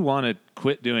makes me want to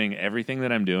quit doing everything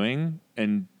that I'm doing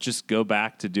and just go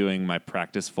back to doing my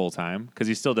practice full time, because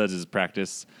he still does his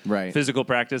practice, Right. physical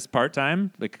practice part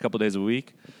time, like a couple days a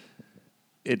week.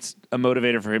 It's a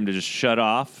motivator for him to just shut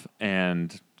off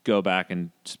and go back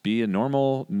and just be a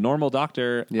normal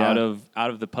doctor Yeah. out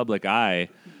of the public eye,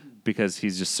 because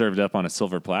he's just served up on a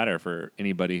silver platter for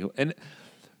anybody who, and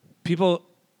people,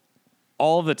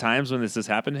 all of the times when this has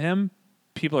happened to him,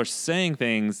 people are saying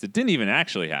things that didn't even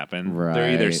actually happen. They're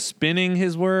either Right. spinning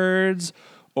his words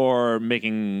or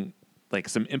making like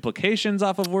some implications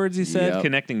off of words he said, Yep.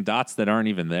 connecting dots that aren't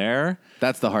even there.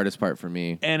 That's the hardest part for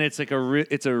me. And it's like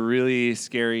it's a really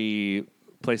scary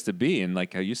place to be. And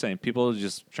like how you saying, people are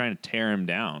just trying to tear him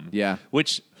down. Yeah.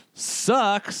 Which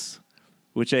sucks,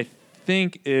 which I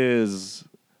think is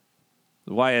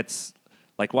why it's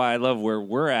like why I love where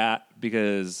we're at,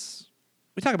 because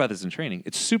we talk about this in training.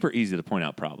 It's super easy to point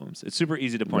out problems. It's super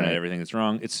easy to point out Right. everything that's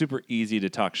wrong. It's super easy to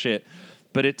talk shit.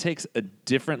 But it takes a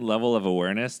different level of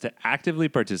awareness to actively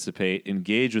participate,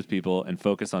 engage with people, and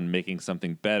focus on making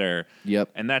something better.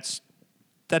 Yep. And that's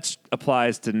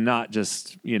applies to not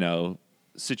just,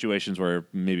 situations where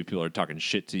maybe people are talking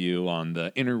shit to you on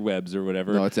the interwebs or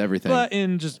whatever. No, it's everything. But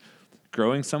in just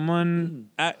growing someone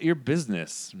at your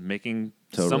business, making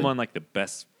Totally. someone like the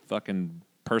best fucking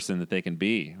person that they can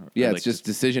be. Yeah, Like, it's just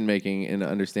decision making and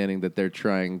understanding that they're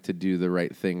trying to do the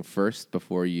right thing first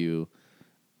before you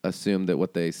assume that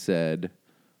what they said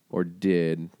or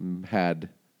did had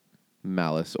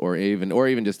malice or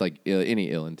even just like any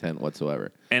ill intent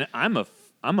whatsoever. And I'm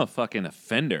a fucking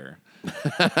offender. You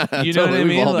know Totally, what I we've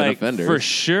mean? all been Like offenders. for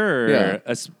sure. Yeah.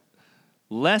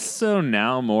 Less so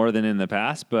now more than in the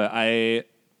past, but I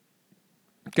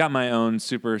got my own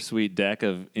super sweet deck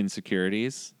of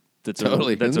insecurities.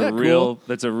 Totally. That's Isn't a that real cool?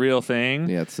 that's a real thing.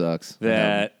 Yeah, it sucks.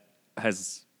 That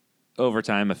has over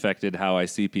time affected how I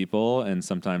see people and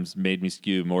sometimes made me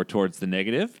skew more towards the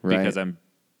negative because Right. I'm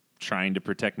trying to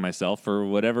protect myself for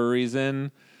whatever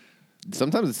reason.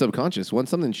 Sometimes it's subconscious. Once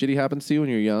something shitty happens to you when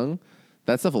you're young,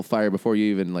 that stuff will fire before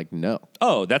you even know.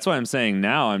 Oh, that's why I'm saying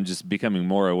now I'm just becoming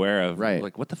more aware of Right.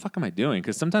 like, what the fuck am I doing?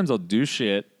 Because sometimes I'll do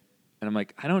shit and I'm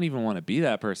like, I don't even want to be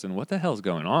that person. What the hell's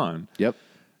going on? Yep.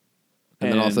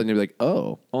 And then all of a And- sudden you'll be like,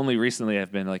 oh, Only recently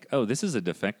I've been like, oh, this is a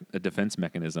defense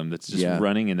mechanism that's just Yeah.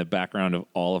 running in the background of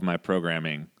all of my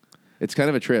programming. it's kind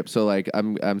of a trip. So like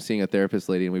I'm seeing a therapist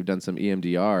lady and we've done some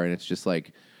EMDR and it's just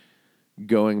like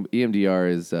EMDR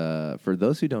is for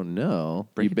those who don't know,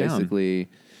 Break it down.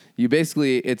 you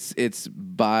basically it's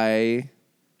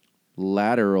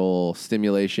bilateral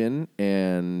stimulation,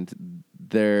 and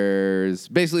there's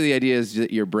basically the idea is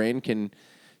that your brain can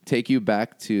take you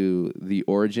back to the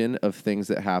origin of things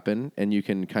that happen, and you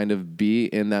can kind of be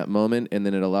in that moment, and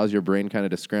then it allows your brain kind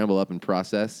of to scramble up and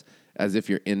process as if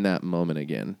you're in that moment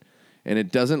again. And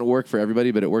it doesn't work for everybody,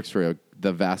 but it works for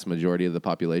the vast majority of the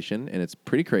population, and it's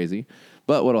pretty crazy.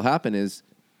 But what'll happen is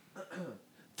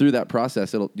through that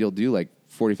process, you'll do like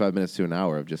 45 minutes to an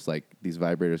hour of just like these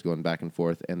vibrators going back and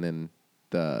forth, and then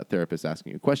the therapist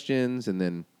asking you questions, and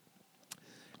then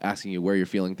asking you where you're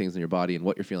feeling things in your body and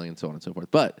what you're feeling and so on and so forth.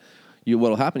 But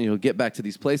what'll happen, you'll get back to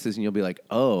these places and you'll be like,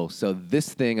 oh, so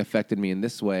this thing affected me in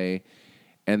this way.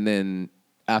 And then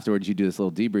afterwards you do this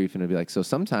little debrief and it'll be like, so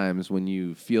sometimes when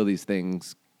you feel these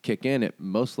things kick in, it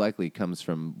most likely comes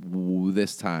from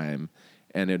this time.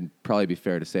 And it'd probably be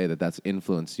fair to say that that's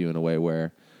influenced you in a way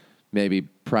where maybe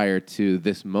prior to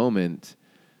this moment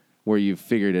where you've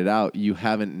figured it out, you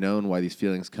haven't known why these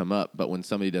feelings come up. But when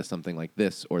somebody does something like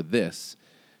this or this,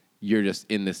 you're just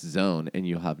in this zone and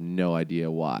you'll have no idea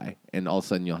why. And all of a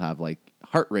sudden you'll have like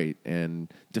heart rate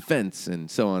and defense and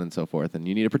so on and so forth. And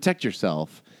you need to protect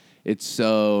yourself. It's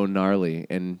so gnarly.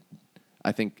 And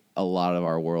I think a lot of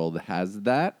our world has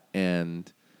that,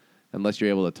 and unless you're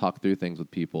able to talk through things with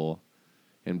people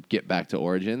and get back to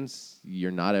origins,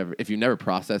 you're not ever, if you've never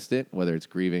processed it, whether it's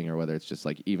grieving or whether it's just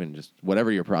like even just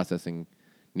whatever you're processing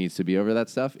needs to be over that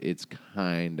stuff, it's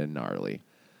kind of gnarly.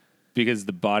 Because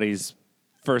the body's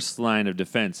first line of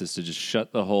defense is to just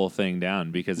shut the whole thing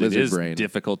down because Lizard it is brain.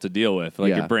 difficult to deal with. Like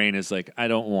Yeah. your brain is like, I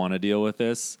don't want to deal with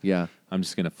this. Yeah, I'm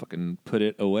just going to fucking put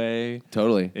it away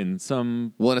totally. in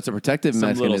some... Well, and it's a protective Some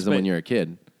little mechanism when space. you're a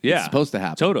kid. Yeah. It's supposed to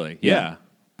happen. Totally, yeah.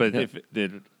 But Yeah.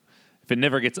 if it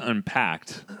never gets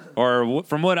unpacked, or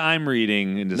from what I'm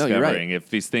reading and No, you're right. discovering, if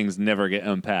these things never get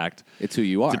unpacked, It's who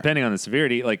you are. depending on the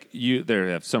severity, like there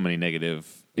have so many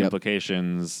negative Yep.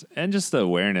 implications and just the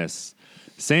awareness.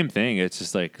 Same thing. It's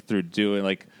just like through doing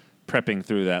like prepping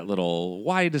through that little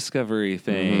why discovery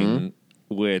thing,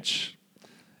 which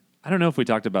I don't know if we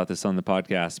talked about this on the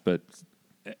podcast, but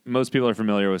most people are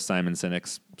familiar with Simon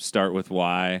Sinek's Start With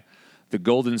Why. The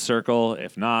Golden Circle,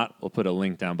 if not, we'll put a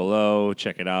link down below.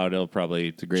 Check it out. It'll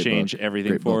probably great change book.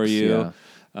 everything Great for books, you.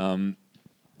 yeah.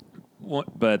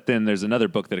 But then there's another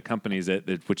book that accompanies it,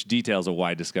 which details a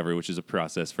why discovery, which is a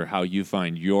process for how you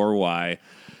find your why.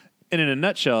 And in a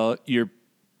nutshell, you're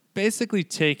basically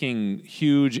taking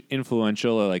huge,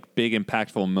 influential, or like big,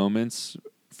 impactful moments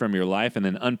from your life and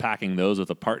then unpacking those with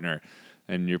a partner.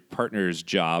 And your partner's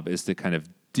job is to kind of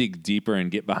dig deeper and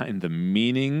get behind the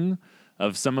meaning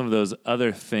of some of those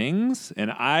other things. And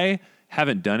I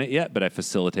haven't done it yet, but I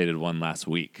facilitated one last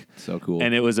week. So cool.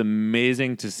 And it was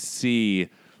amazing to see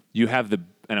you have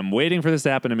and I'm waiting for this to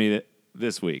happen to me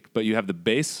this week, but you have the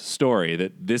base story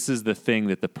that this is the thing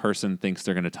that the person thinks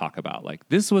they're going to talk about. Like,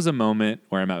 this was a moment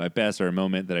where I'm at my best, or a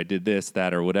moment that I did this,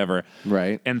 that, or whatever.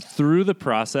 Right. And through the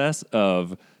process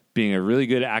of being a really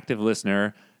good active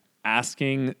listener,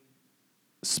 asking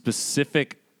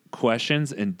specific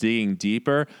questions and digging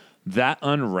deeper, that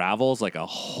unravels like a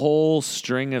whole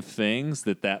string of things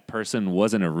that person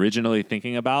wasn't originally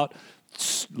thinking about.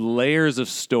 Layers of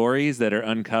stories that are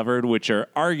uncovered, which are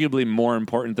arguably more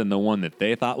important than the one that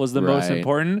they thought was the most Right.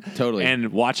 important. Totally.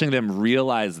 And watching them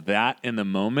realize that in the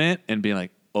moment and being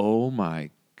like, oh my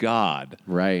God,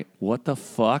 Right. what the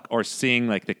fuck? Or seeing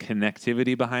like the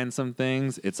connectivity behind some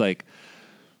things. It's like,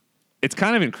 it's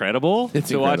kind of incredible It's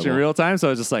to watch in incredible. real time. So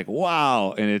I was just like,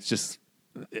 wow. And it's just,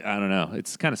 I don't know.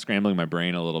 It's kind of scrambling my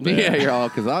brain a little bit. Yeah, you're all,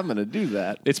 because I'm going to do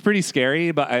that. It's pretty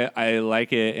scary, but I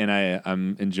like it, and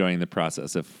I'm enjoying the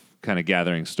process of kind of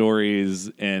gathering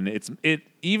stories. And it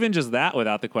even just that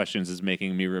without the questions is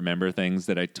making me remember things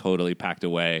that I totally packed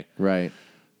away, Right.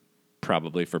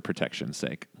 probably for protection's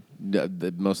sake.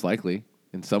 Most likely,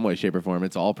 in some way, shape, or form.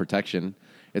 It's all protection.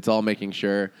 It's all making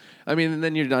sure. I mean, and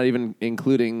then you're not even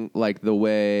including like the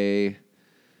way,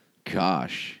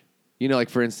 gosh. You know,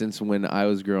 like, for instance, when I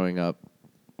was growing up,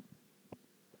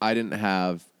 I didn't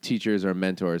have teachers or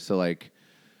mentors. So, like,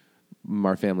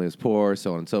 our family was poor,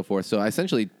 so on and so forth. So I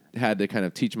essentially had to kind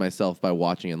of teach myself by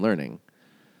watching and learning.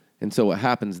 And so what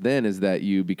happens then is that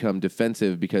you become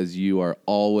defensive because you are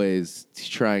always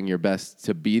trying your best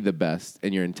to be the best,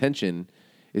 and your intention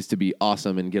is to be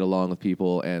awesome and get along with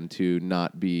people and to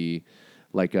not be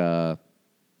like a...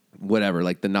 whatever,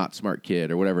 like the not smart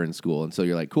kid or whatever in school. And so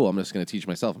you're like, cool, I'm just going to teach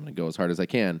myself. I'm going to go as hard as I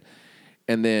can.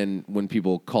 And then when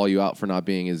people call you out for not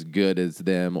being as good as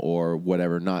them or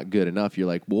whatever, not good enough, you're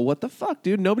like, well, what the fuck,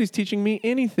 dude? Nobody's teaching me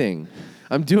anything.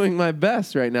 I'm doing my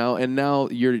best right now. And now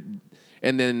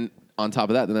and then on top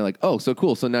of that, then they're like, oh, so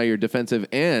cool. So now you're defensive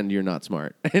and you're not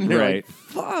smart. And they're Right. like,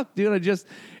 fuck, dude,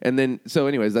 and then, so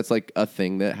anyways, that's like a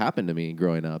thing that happened to me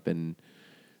growing up. And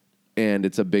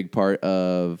it's a big part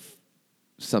of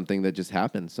something that just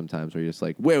happens sometimes where you're just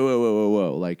like,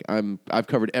 whoa. Like, I've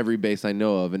covered every base I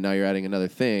know of, and now you're adding another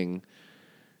thing.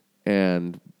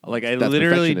 And Like, I that's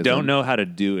literally perfectionism. don't know how to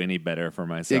do any better for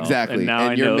myself. Exactly. And now and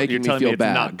I you're know making you're me telling feel me it's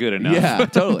bad. not good enough. Yeah,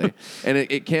 totally. And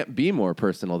it can't be more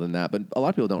personal than that. But a lot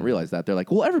of people don't realize that. They're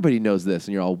like, well, everybody knows this.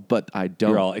 And you're all, but I don't.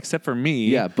 You're all, except for me.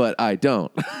 Yeah, but I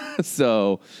don't.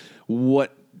 So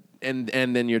what? And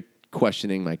then you're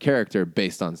questioning my character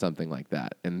based on something like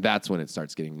that. And that's when it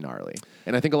starts getting gnarly.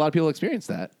 And I think a lot of people experience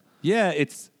that. Yeah,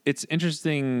 it's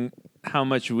interesting how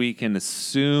much we can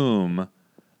assume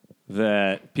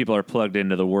that people are plugged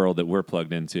into the world that we're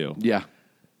plugged into. Yeah,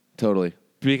 totally.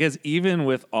 Because even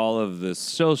with all of the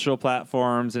social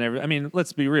platforms and everything, I mean,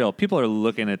 let's be real. People are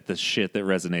looking at the shit that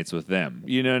resonates with them.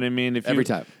 You know what I mean? Every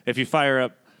time. If you fire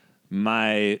up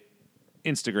my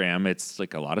Instagram, it's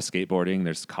like a lot of skateboarding.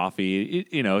 There's coffee.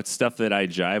 It's stuff that I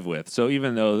jive with. So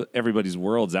even though everybody's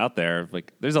world's out there,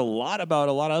 like, there's a lot about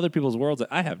a lot of other people's worlds that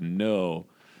I have no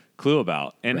clue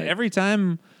about. And Right. every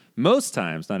time most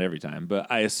times, not every time, but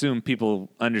I assume people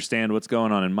understand what's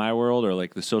going on in my world or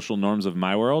like the social norms of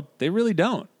my world. They really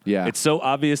don't. Yeah. It's so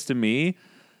obvious to me,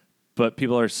 but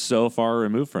people are so far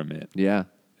removed from it. Yeah.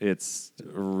 It's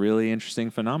a really interesting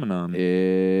phenomenon.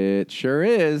 It sure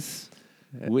is.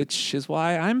 Which is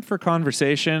why I'm for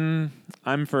conversation.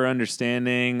 I'm for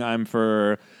understanding. I'm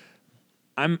for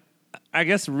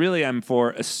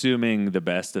assuming the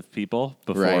best of people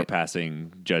before Right.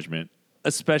 passing judgment,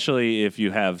 especially if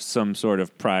you have some sort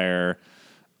of prior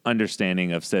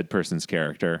understanding of said person's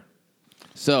character.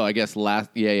 So I guess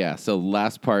So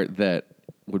last part that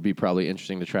would be probably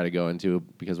interesting to try to go into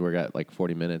because we're at like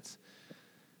 40 minutes.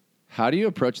 How do you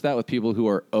approach that with people who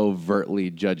are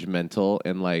overtly judgmental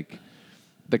and like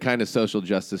the kind of social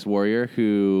justice warrior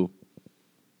who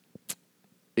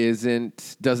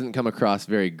doesn't come across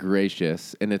very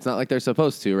gracious, and it's not like they're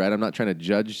supposed to, right? I'm not trying to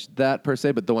judge that per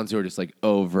se, but the ones who are just like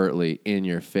overtly in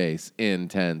your face,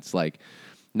 intense, like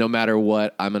no matter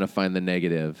what, I'm going to find the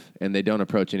negative, and they don't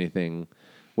approach anything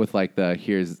with like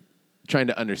here's trying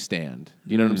to understand.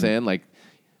 You know what I'm saying? Like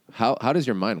how does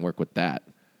your mind work with that?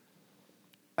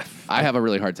 I have a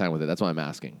really hard time with it. That's why I'm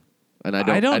asking. And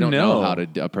I don't know how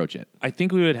to approach it. I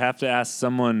think we would have to ask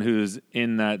someone who's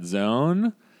in that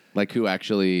zone. Like who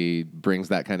actually brings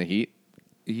that kind of heat?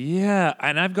 Yeah,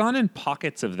 and I've gone in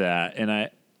pockets of that, and I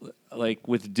like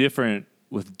with different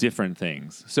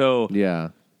things. So, Yeah.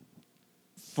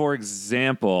 for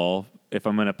example, if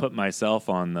I'm going to put myself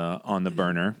on the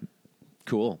burner,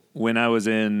 Cool. when I was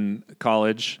in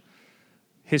college,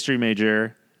 history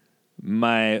major,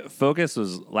 my focus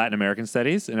was Latin American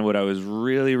studies, and what I was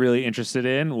really, really interested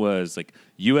in was like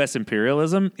U.S.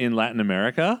 imperialism in Latin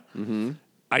America. Mm-hmm.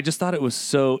 I just thought it was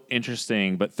so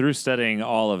interesting, but through studying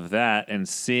all of that and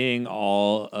seeing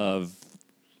all of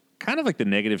kind of like the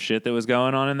negative shit that was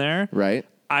going on in there, Right.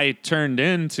 I turned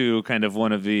into kind of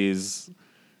one of these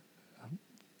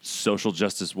social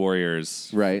justice warriors,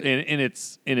 Right. in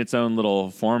its own little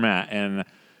format. And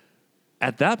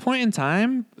at that point in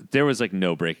time, there was like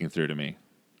no breaking through to me.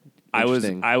 I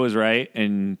was right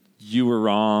and you were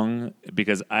wrong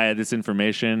because I had this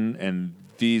information and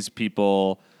these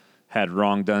people had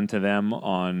wrong done to them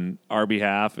on our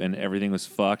behalf and everything was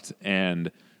fucked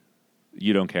and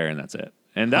you don't care and that's it.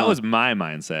 And that was my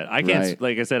mindset. I can't, Right.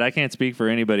 like I said, I can't speak for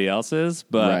anybody else's,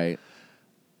 but Right.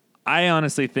 I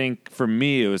honestly think for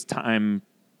me it was time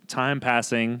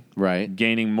passing, Right.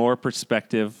 gaining more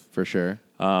perspective, For sure.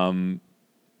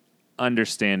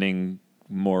 understanding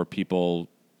more people,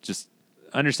 just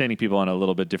understanding people on a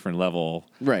little bit different level.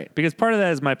 Right. Because part of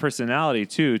that is my personality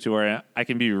too, to where I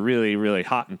can be really, really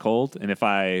hot and cold. And if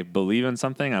I believe in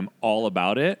something, I'm all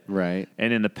about it. Right.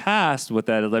 And in the past, what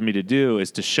that had led me to do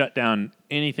is to shut down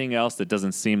anything else that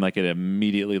doesn't seem like it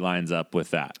immediately lines up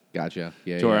with that. Gotcha.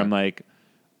 Yeah. To where I'm like,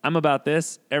 I'm about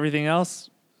this. Everything else,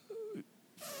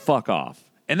 fuck off.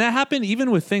 And that happened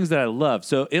even with things that I love.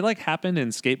 So it like happened in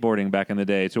skateboarding back in the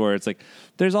day to where it's like,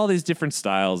 there's all these different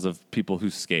styles of people who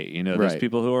skate. You know, there's Right.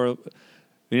 people who are,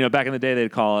 you know, back in the day they'd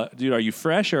call it, dude, are you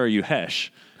fresh or are you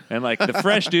hesh? And like the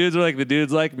fresh dudes are like the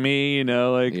dudes like me, you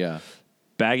know, like Yeah.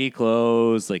 baggy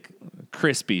clothes, like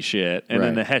crispy shit. And then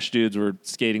Right. the hesh dudes were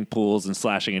skating pools and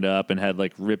slashing it up and had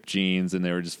like ripped jeans and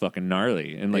they were just fucking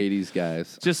gnarly. And like 80s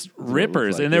guys. just what it looks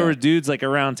rippers. like, And there yeah. were dudes like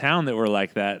around town that were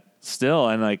like that still.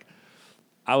 And like,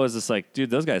 I was just like, dude,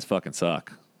 those guys fucking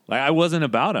suck. Like, I wasn't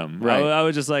about him. Right. I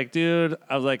was just like, dude,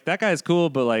 I was like, that guy's cool,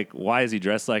 but like, why is he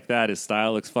dressed like that? His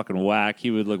style looks fucking whack. He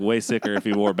would look way sicker if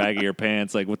he wore baggier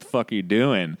pants. Like, what the fuck are you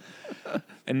doing?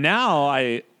 And now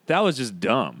that was just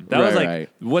dumb. That was Right, like, right.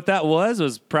 what that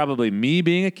was probably me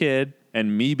being a kid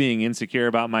and me being insecure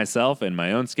about myself and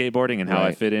my own skateboarding and how I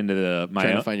Right. fit into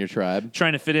Trying to find your tribe.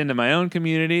 trying to fit into my own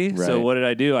community. So Right. what did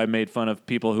I do? I made fun of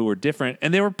people who were different,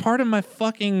 and they were part of my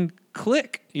fucking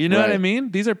clique. You know what I Right.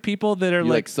 mean? These are people that are You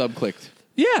like, sub-clicked.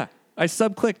 yeah, I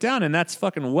sub-click down, and that's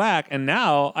fucking whack. And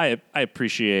now I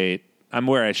appreciate. I'm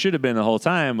where I should have been the whole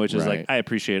time, which is Right. like I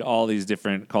appreciate all these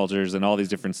different cultures and all these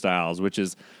different styles.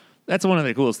 That's one of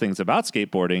the coolest things about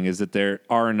skateboarding is that there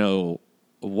are no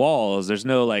walls. There's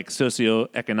no like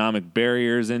socioeconomic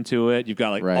barriers into it. You've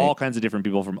got like Right. all kinds of different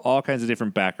people from all kinds of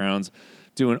different backgrounds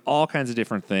doing all kinds of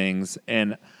different things.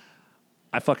 And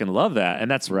I fucking love that. And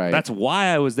that's Right. that's why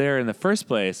I was there in the first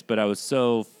place. But I was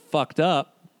so fucked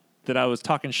up that I was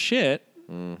talking shit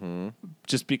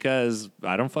just because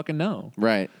I don't fucking know.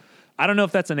 Right. I don't know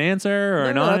if that's an answer or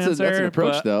a No, non-answer. that's an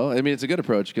approach, but- though. I mean, it's a good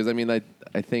approach because I mean, I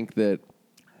think that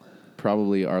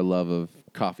probably our love of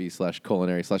coffee /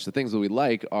 culinary / the things that we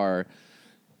like are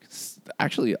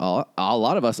actually a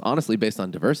lot of us honestly based on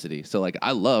diversity. So like,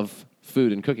 I love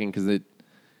food and cooking because it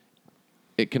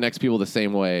it connects people the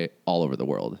same way all over the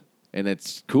world. And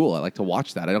it's cool. I like to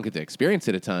watch that. I don't get to experience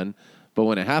it a ton, but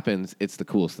when it happens, it's the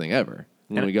coolest thing ever.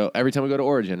 Every time we go to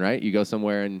Origin, right? You go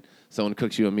somewhere and someone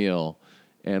cooks you a meal.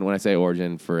 And when I say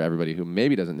Origin, for everybody who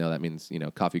maybe doesn't know, that means,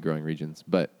 coffee growing regions.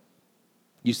 But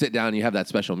you sit down and you have that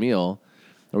special meal,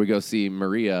 or we go see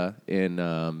Maria in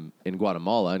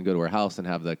Guatemala and go to her house and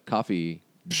have the coffee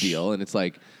deal. And it's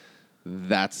like,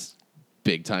 that's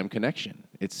big time connection.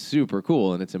 It's super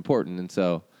cool and it's important. And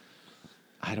so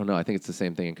I don't know. I think it's the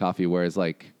same thing in coffee, whereas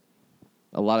like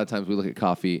a lot of times we look at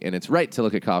coffee, and it's right to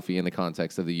look at coffee in the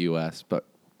context of the U.S., but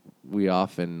we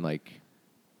often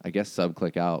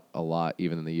sub-click out a lot,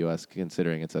 even in the U.S.,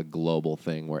 considering it's a global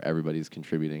thing where everybody's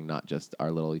contributing, not just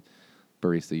our little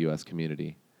Barista U.S.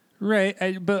 community. Right.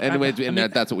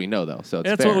 That's what we know, though. So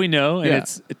that's fair. what we know, and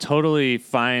it's totally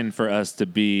fine for us to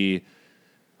be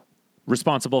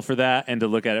responsible for that and to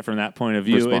look at it from that point of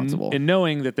view. And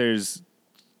knowing that there's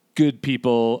good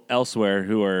people elsewhere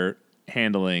who are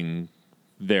handling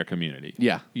their community.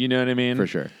 Yeah. You know what I mean? For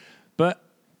sure. But,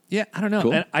 yeah, I don't know.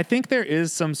 Cool. And I think there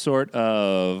is some sort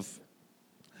of...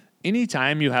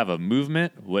 Anytime you have a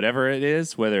movement, whatever it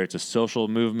is, whether it's a social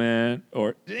movement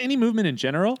or any movement in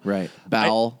general. Right.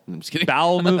 Bowel. I'm just kidding.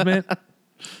 Bowel movement.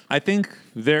 I think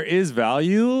there is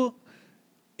value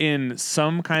in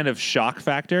some kind of shock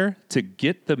factor to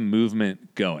get the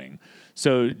movement going.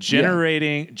 So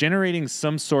generating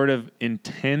some sort of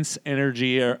intense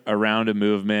energy around a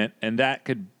movement, and that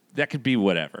could be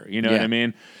whatever. You know what I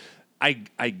mean? I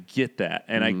get that,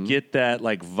 and I get that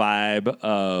like vibe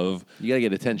of you gotta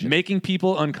get attention, making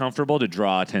people uncomfortable to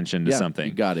draw attention to something.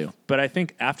 You got to. But I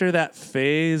think after that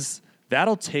phase,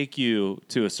 that'll take you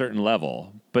to a certain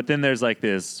level. But then there's like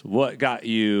this: what got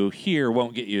you here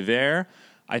won't get you there.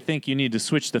 I think you need to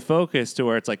switch the focus to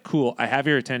where it's like, cool, I have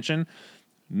your attention.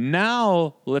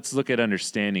 Now let's look at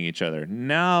understanding each other.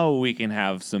 Now we can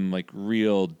have some like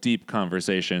real deep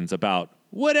conversations about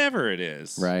whatever it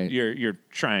is you're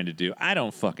trying to do. I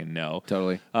don't fucking know.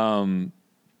 Totally.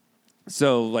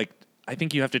 So like I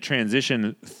think you have to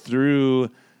transition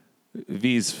through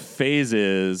these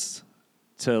phases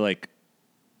to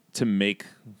make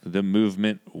the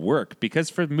movement work. Because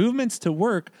for movements to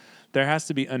work, there has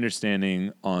to be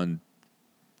understanding on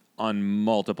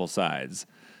multiple sides.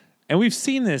 And we've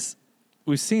seen this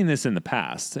in the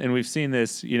past, and we've seen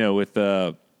this, with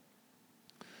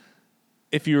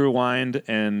if you rewind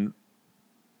and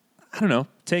I don't know,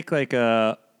 take like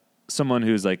someone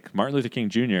who's like Martin Luther King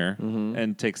Jr.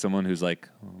 And take someone who's like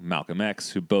Malcolm X,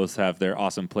 who both have their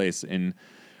awesome place in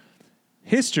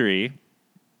history.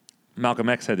 Malcolm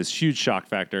X had this huge shock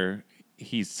factor.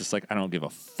 He's just like, I don't give a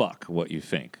fuck what you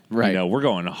think. Right. We're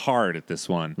going hard at this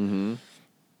one.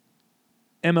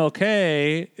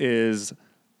 MLK is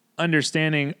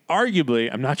understanding, arguably,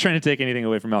 I'm not trying to take anything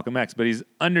away from Malcolm X, but he's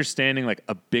understanding like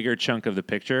a bigger chunk of the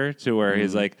picture to where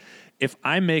he's like, if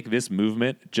I make this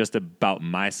movement just about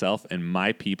myself and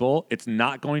my people, it's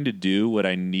not going to do what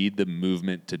I need the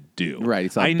movement to do. Right.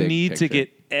 It's not I big need picture. to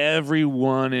get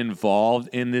everyone involved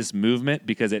in this movement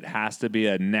because it has to be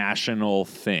a national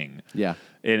thing. Yeah.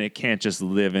 And it can't just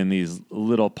live in these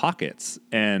little pockets.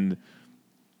 And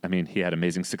I mean, he had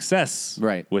amazing success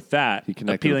with that. He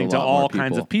connected appealing with a to lot all more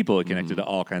kinds people. of people. He connected to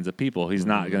all kinds of people. He's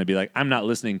not going to be like, I'm not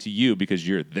listening to you because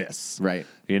you're this. Right.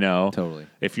 Totally.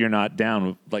 If you're not down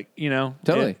with, like,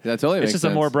 Totally. That totally it's makes just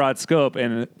sense. a more broad scope.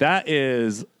 And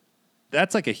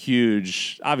that's like a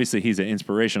huge, obviously he's an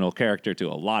inspirational character to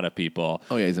a lot of people.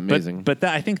 Oh yeah, he's amazing. But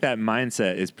I think that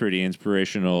mindset is pretty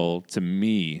inspirational to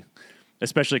me,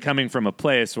 especially coming from a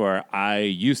place where I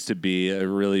used to be a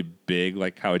really big,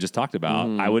 like how I just talked about,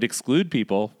 I would exclude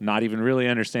people, not even really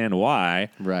understand why.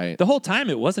 Right. The whole time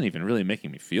it wasn't even really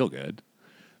making me feel good.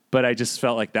 But I just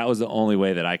felt like that was the only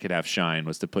way that I could have shine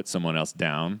was to put someone else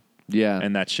down. Yeah.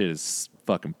 And that shit is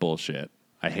fucking bullshit.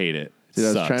 I hate it.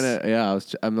 Dude,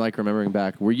 I'm like remembering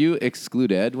back. Were you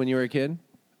excluded when you were a kid?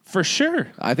 For sure.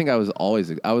 I think I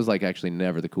was like actually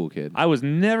never the cool kid. I was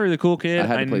never the cool kid. I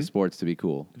had to play sports to be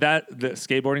cool. The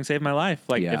skateboarding saved my life.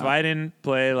 Like if I didn't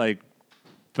play like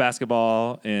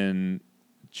basketball in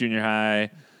junior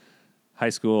high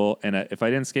school, and if I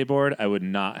didn't skateboard, I would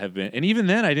not have been. And even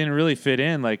then, I didn't really fit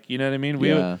in. Like, you know what I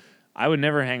mean? I would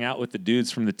never hang out with the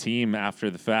dudes from the team after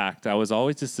the fact. I was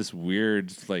always just this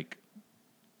weird, like,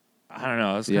 I don't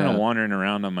know. I was kind of wandering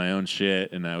around on my own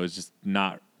shit, and I was just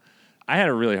not. I had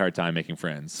a really hard time making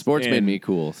friends. Sports made me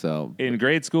cool. So in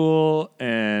grade school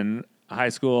and high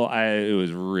school, it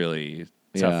was really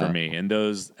tough for me. And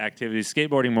those activities,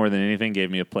 skateboarding more than anything, gave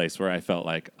me a place where I felt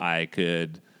like I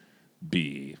could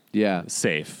be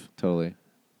safe. Totally.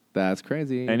 That's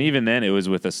crazy. And even then, it was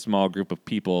with a small group of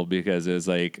people because it was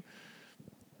like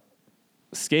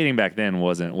skating back then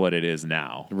wasn't what it is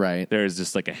now. Right. There's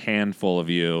just like a handful of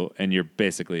you, and you're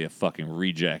basically a fucking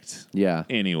reject Yeah.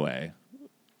 anyway.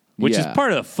 Which is Yeah.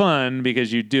 part of the fun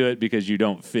because you do it because you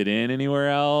don't fit in anywhere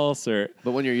else, or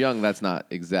But when you're young, that's not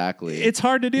exactly. it's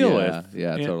hard to deal Yeah, with.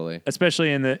 yeah, You know, totally.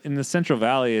 Especially in the Central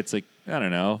Valley, it's like, I don't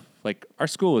know, like our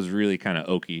school was really kind of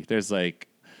oaky. There's like,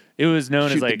 it was known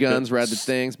Shoot as the like guns, ride the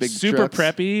things, big super trucks.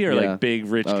 preppy or Yeah. like big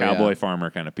rich Oh, cowboy yeah. farmer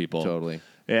kind of people. Totally.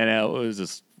 And it was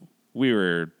just we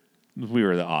were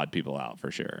the odd people out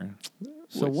for sure.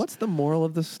 So what's the moral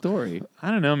of the story? I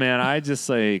don't know, man. I just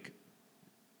like,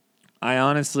 I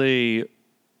honestly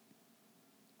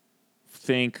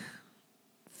think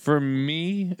for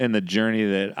me and the journey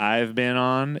that I've been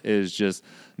on is just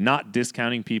not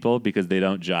discounting people because they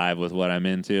don't jive with what I'm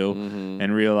into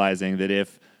and realizing that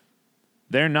if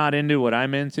they're not into what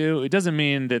I'm into, it doesn't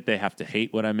mean that they have to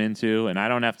hate what I'm into, and I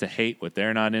don't have to hate what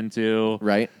they're not into.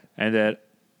 Right. And that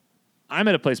I'm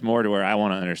at a place more to where I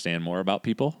want to understand more about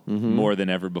people more than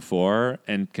ever before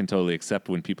and can totally accept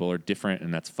when people are different,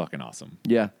 and that's fucking awesome.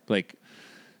 Yeah. Like,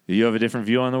 you have a different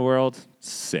view on the world?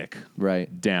 Sick.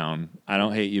 Right. Down. I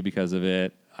don't hate you because of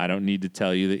it. I don't need to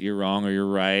tell you that you're wrong or you're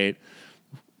right.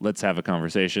 Let's have a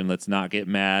conversation. Let's not get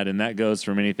mad. And that goes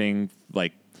from anything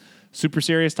like super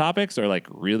serious topics or like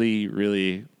really,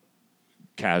 really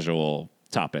casual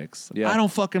topics. Yeah. I don't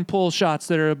fucking pull shots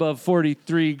that are above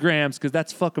 43 grams because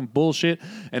that's fucking bullshit.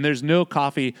 And there's no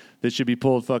coffee that should be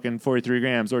pulled fucking 43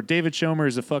 grams. Or David Schomer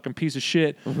is a fucking piece of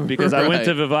shit because I went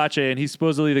to Vivace and he's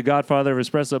supposedly the godfather of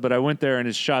espresso, but I went there and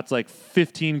his shot's like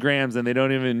 15 grams and they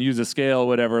don't even use a scale or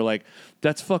whatever. Like,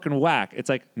 that's fucking whack. It's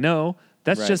like, no,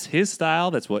 that's Right. just his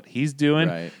style. That's what he's doing.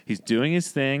 Right. He's doing his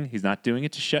thing. He's not doing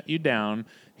it to shut you down.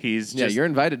 He's Yeah, just, you're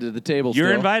invited to the table. you're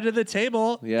still. invited to the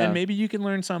table, Yeah. and maybe you can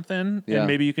learn something, Yeah. and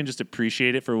maybe you can just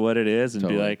appreciate it for what it is and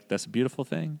Totally. be like, that's a beautiful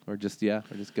thing. Or just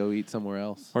go eat somewhere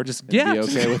else. Or just, And yeah. be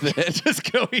okay with it.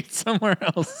 Just go eat somewhere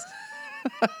else.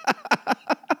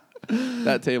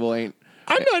 That table ain't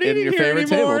I'm not in eating your here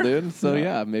favorite anymore. table, dude. So No.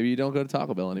 yeah, maybe you don't go to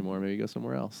Taco Bell anymore. Maybe you go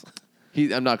somewhere else.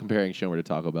 I'm not comparing Shomer to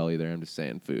Taco Bell either. I'm just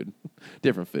saying food.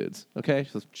 Different foods. Okay?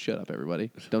 So shut up,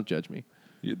 everybody. Don't judge me.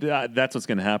 That's what's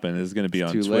going to happen. It's going to be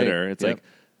on too Twitter. late. It's Yep. like,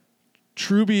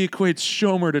 Truby equates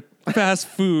Shomer to fast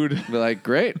food. Be like,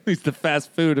 great. He's the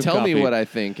fast food of Tell me coffee. what I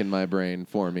think in my brain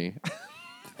for me.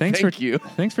 Thanks Thank you.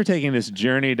 Thanks for taking this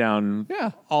journey down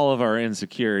Yeah. all of our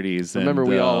insecurities. Remember,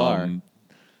 and, we all are.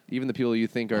 Even the people you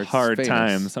think are hard famous.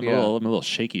 times. I'm Yeah. a little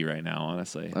shaky right now,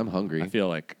 honestly. I'm hungry. I feel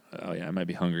like, oh yeah, I might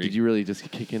be hungry. Did you really just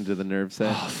kick into the nerve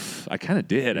set? I kind of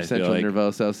did. Your I feel central like,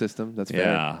 nervoso system? That's fair.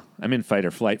 yeah, I'm in fight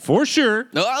or flight for sure.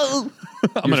 No.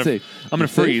 I'm gonna safe. I'm gonna You're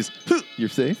freeze. safe? You're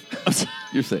safe?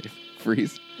 You're safe.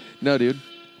 Freeze. No, dude.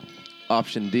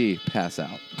 Option D, pass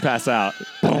out. Pass out.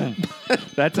 Boom.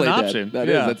 That's Play an dead. option. That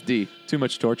is, yeah. that's D. Too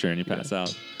much torture and you pass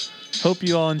out. Hope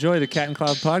you all enjoy the Cat and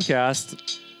Cloud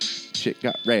podcast. Shit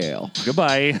got rail.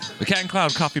 Goodbye. The Cat and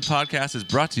Cloud Coffee Podcast is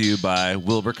brought to you by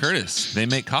Wilbur Curtis. They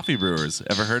make coffee brewers.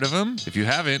 Ever heard of them? If you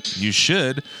haven't, you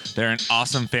should. They're an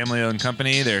awesome family-owned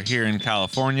company. They're here in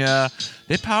California.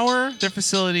 They power their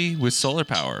facility with solar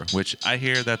power, which I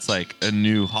hear that's like a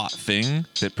new hot thing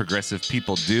that progressive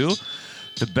people do.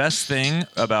 The best thing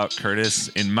about Curtis,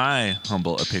 in my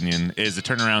humble opinion, is the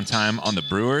turnaround time on the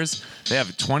brewers. They have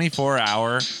a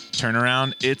 24-hour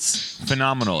turnaround. It's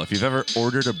phenomenal. If you've ever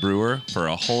ordered a brewer for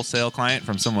a wholesale client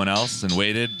from someone else and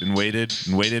waited and waited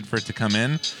and waited for it to come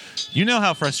in, you know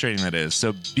how frustrating that is.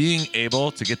 So being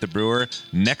able to get the brewer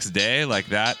next day like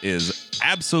that is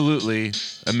absolutely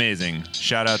amazing.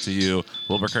 Shout out to you,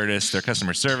 Wilbur Curtis. Their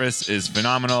customer service is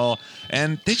phenomenal,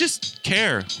 and they just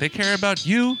care. They care about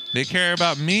you, they care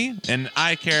about me, and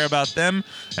I care about them,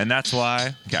 and that's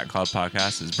why Cat and Cloud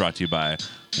Podcast is brought to you by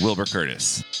Wilbur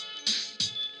Curtis.